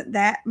wasn't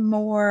that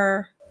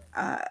more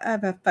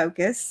of a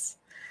focus?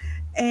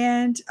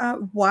 And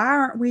why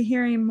aren't we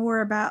hearing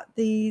more about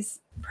these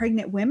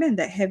pregnant women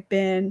that have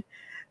been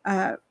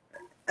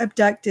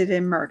abducted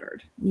and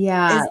murdered?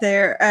 Yeah. Is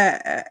there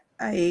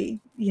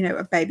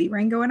a baby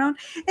ring going on?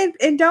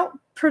 And don't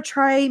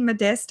portray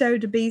Modesto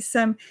to be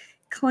some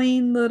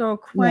clean little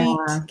quaint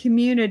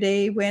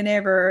community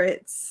whenever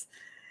it's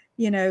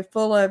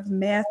full of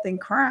meth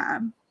and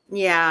crime.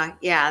 Yeah.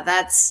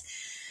 That's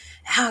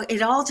how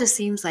it all just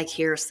seems like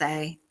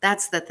hearsay.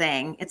 That's the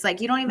thing. It's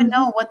like you don't even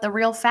know what the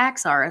real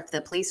facts are, if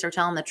the police are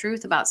telling the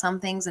truth about some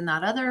things and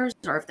not others,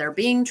 or if they're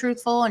being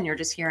truthful and you're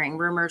just hearing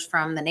rumors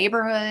from the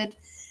neighborhood.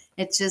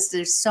 It's just,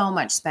 there's so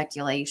much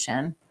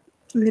speculation.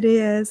 It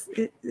is.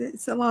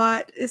 It's a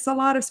lot. It's a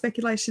lot of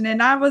speculation.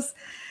 And I was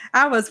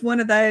one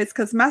of those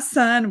because my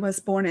son was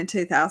born in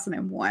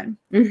 2001.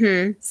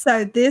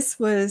 So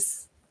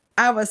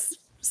I was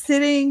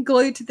sitting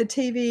glued to the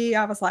TV.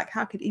 I was like,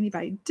 how could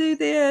anybody do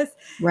this?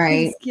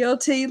 Right. He's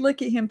guilty.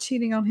 Look at him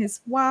cheating on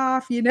his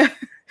wife,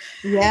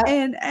 Yeah.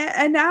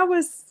 And I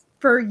was,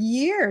 for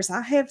years,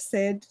 I have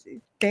said,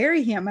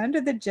 bury him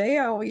under the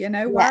jail.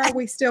 Why are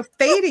we still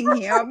feeding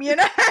him?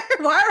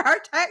 Why are our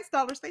tax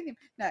dollars feeding him?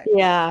 No.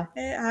 Yeah.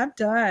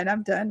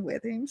 I'm done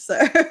with him. So,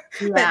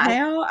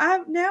 Yeah.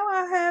 but now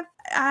I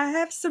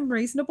have some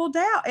reasonable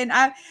doubt, and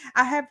I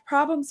have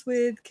problems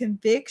with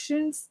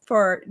convictions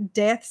for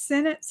death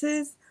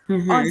sentences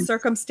on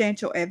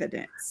circumstantial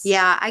evidence.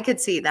 Yeah, I could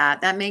see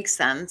that. That makes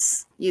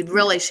sense. You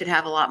really should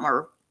have a lot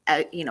more,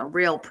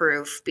 real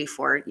proof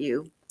before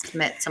you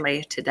commit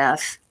somebody to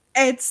death.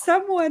 And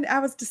I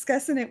was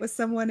discussing it with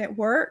someone at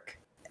work,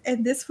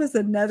 and this was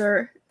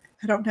another,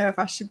 I don't know if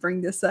I should bring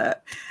this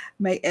up,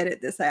 may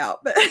edit this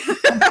out, but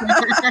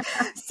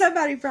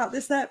somebody brought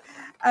this up.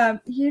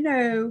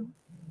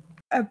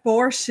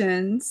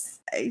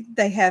 Abortions,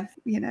 they have,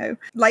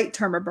 late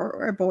term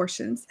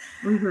abortions.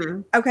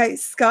 Okay.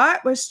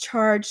 Scott was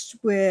charged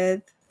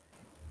with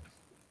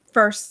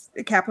first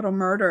capital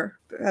murder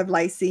of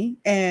Lacey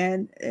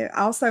and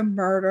also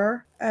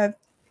murder of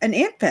an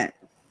infant.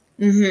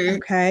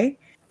 Okay.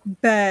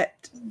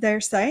 But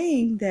they're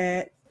saying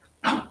that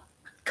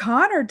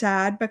Connor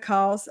died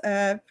because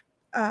of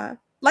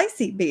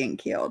Lacey being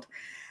killed.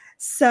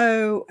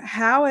 So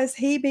how is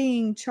he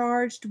being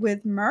charged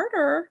with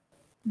murder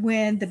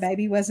when the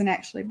baby wasn't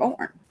actually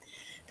born?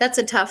 That's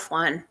a tough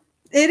one.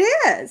 It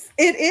is.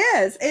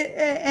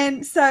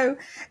 And so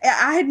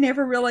I had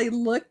never really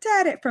looked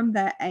at it from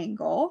that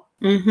angle.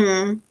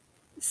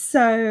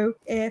 So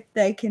if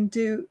they can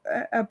do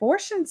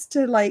abortions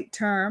to late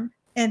term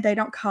and they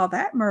don't call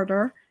that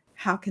murder,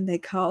 how can they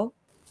call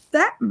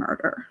that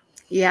murder?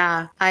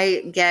 Yeah,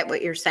 I get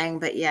what you're saying,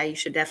 but yeah, you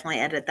should definitely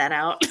edit that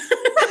out.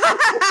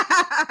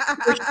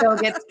 Your show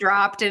gets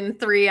dropped in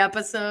 3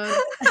 episodes.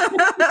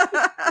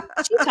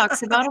 She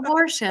talks about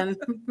abortion.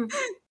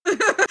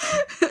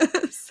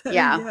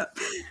 Yeah.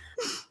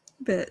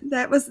 But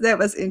that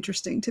was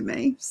interesting to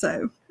me.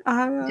 So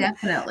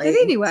definitely. But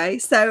anyway,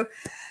 so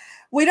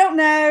we don't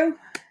know.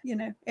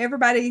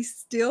 Everybody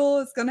still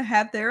is going to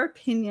have their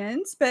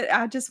opinions, but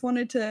I just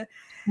wanted to.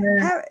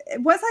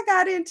 Once I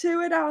got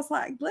into it, I was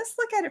like, let's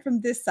look at it from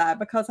this side,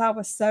 because I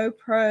was so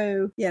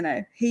pro,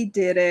 he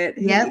did it.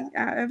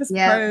 I was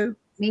pro.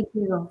 Me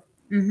too.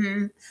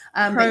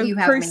 But you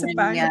have made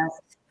me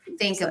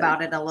think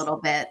about it a little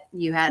bit.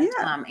 You had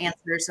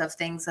answers of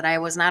things that I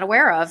was not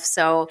aware of.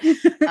 So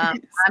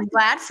I'm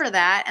glad for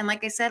that. And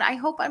like I said, I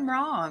hope I'm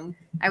wrong.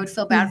 I would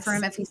feel bad for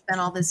him if he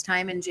spent all this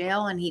time in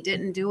jail and he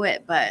didn't do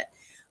it. But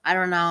I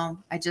don't know.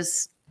 I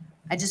just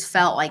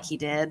felt like he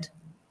did.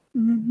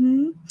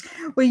 Well,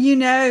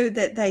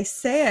 that they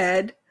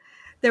said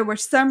there were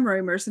some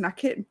rumors, and I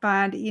couldn't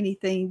find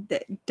anything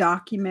that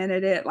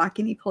documented it, like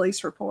any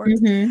police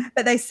reports.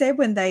 But they said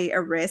when they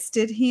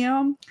arrested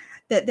him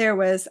that there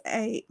was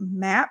a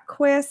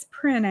MapQuest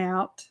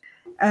printout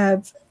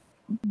of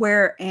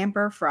where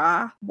Amber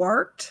Fry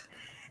worked.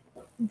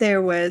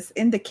 There was,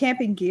 in the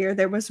camping gear,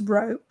 there was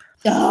rope.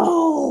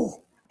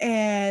 Oh.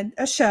 And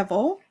a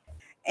shovel.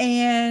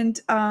 And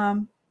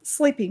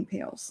sleeping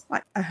pills,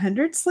 like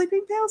 100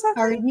 sleeping pills, I think.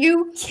 Are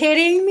you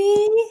kidding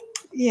me?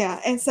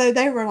 Yeah. And so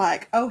they were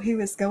like, oh, he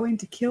was going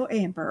to kill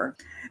Amber.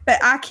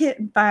 But I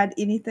couldn't find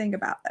anything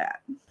about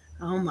that.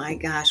 Oh my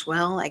gosh.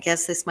 Well, I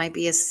guess this might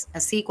be a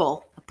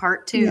sequel, a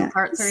part 2,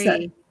 part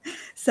 3.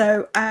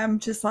 So I'm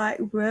just like,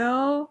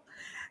 well,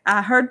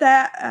 I heard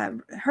that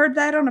on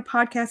a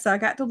podcast. So I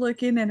got to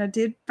looking, and I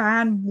did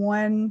find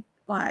one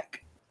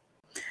like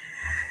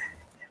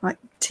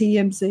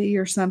TMZ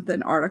or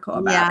something article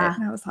about it.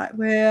 And I was like,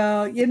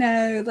 well,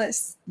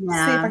 let's see if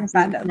I can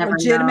find a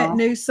legitimate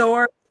news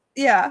source.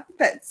 Yeah.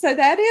 But so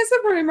that is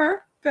a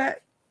rumor,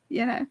 but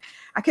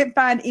I couldn't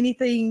find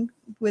anything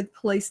with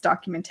police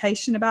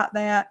documentation about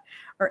that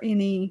or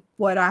any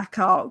what I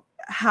call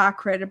high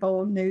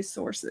credible news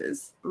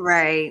sources.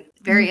 Right.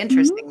 Very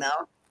interesting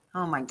though.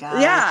 Oh my God.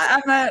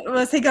 Yeah.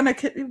 Was he gonna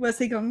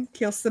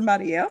kill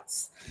somebody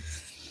else?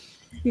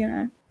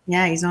 Yeah,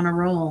 he's on a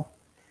roll.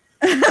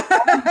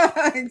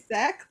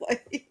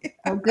 Exactly.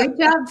 Well, good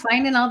job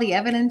finding all the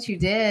evidence you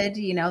did,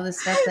 the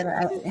stuff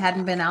that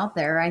hadn't been out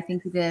there. I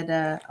think you did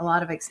a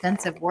lot of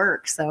extensive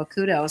work, so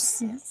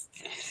kudos. Yes.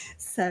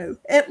 So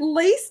at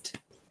least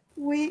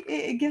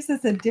it gives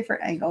us a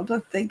different angle to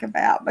think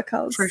about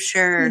because For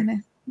sure.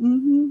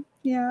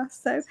 Yeah.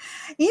 So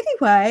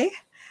anyway,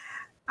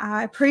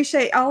 I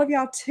appreciate all of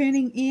y'all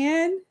tuning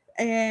in,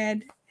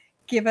 and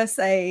give us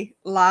a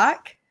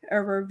like,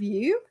 a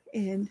review,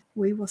 and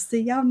we will see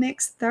y'all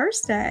next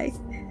Thursday.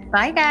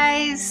 Bye,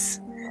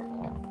 guys.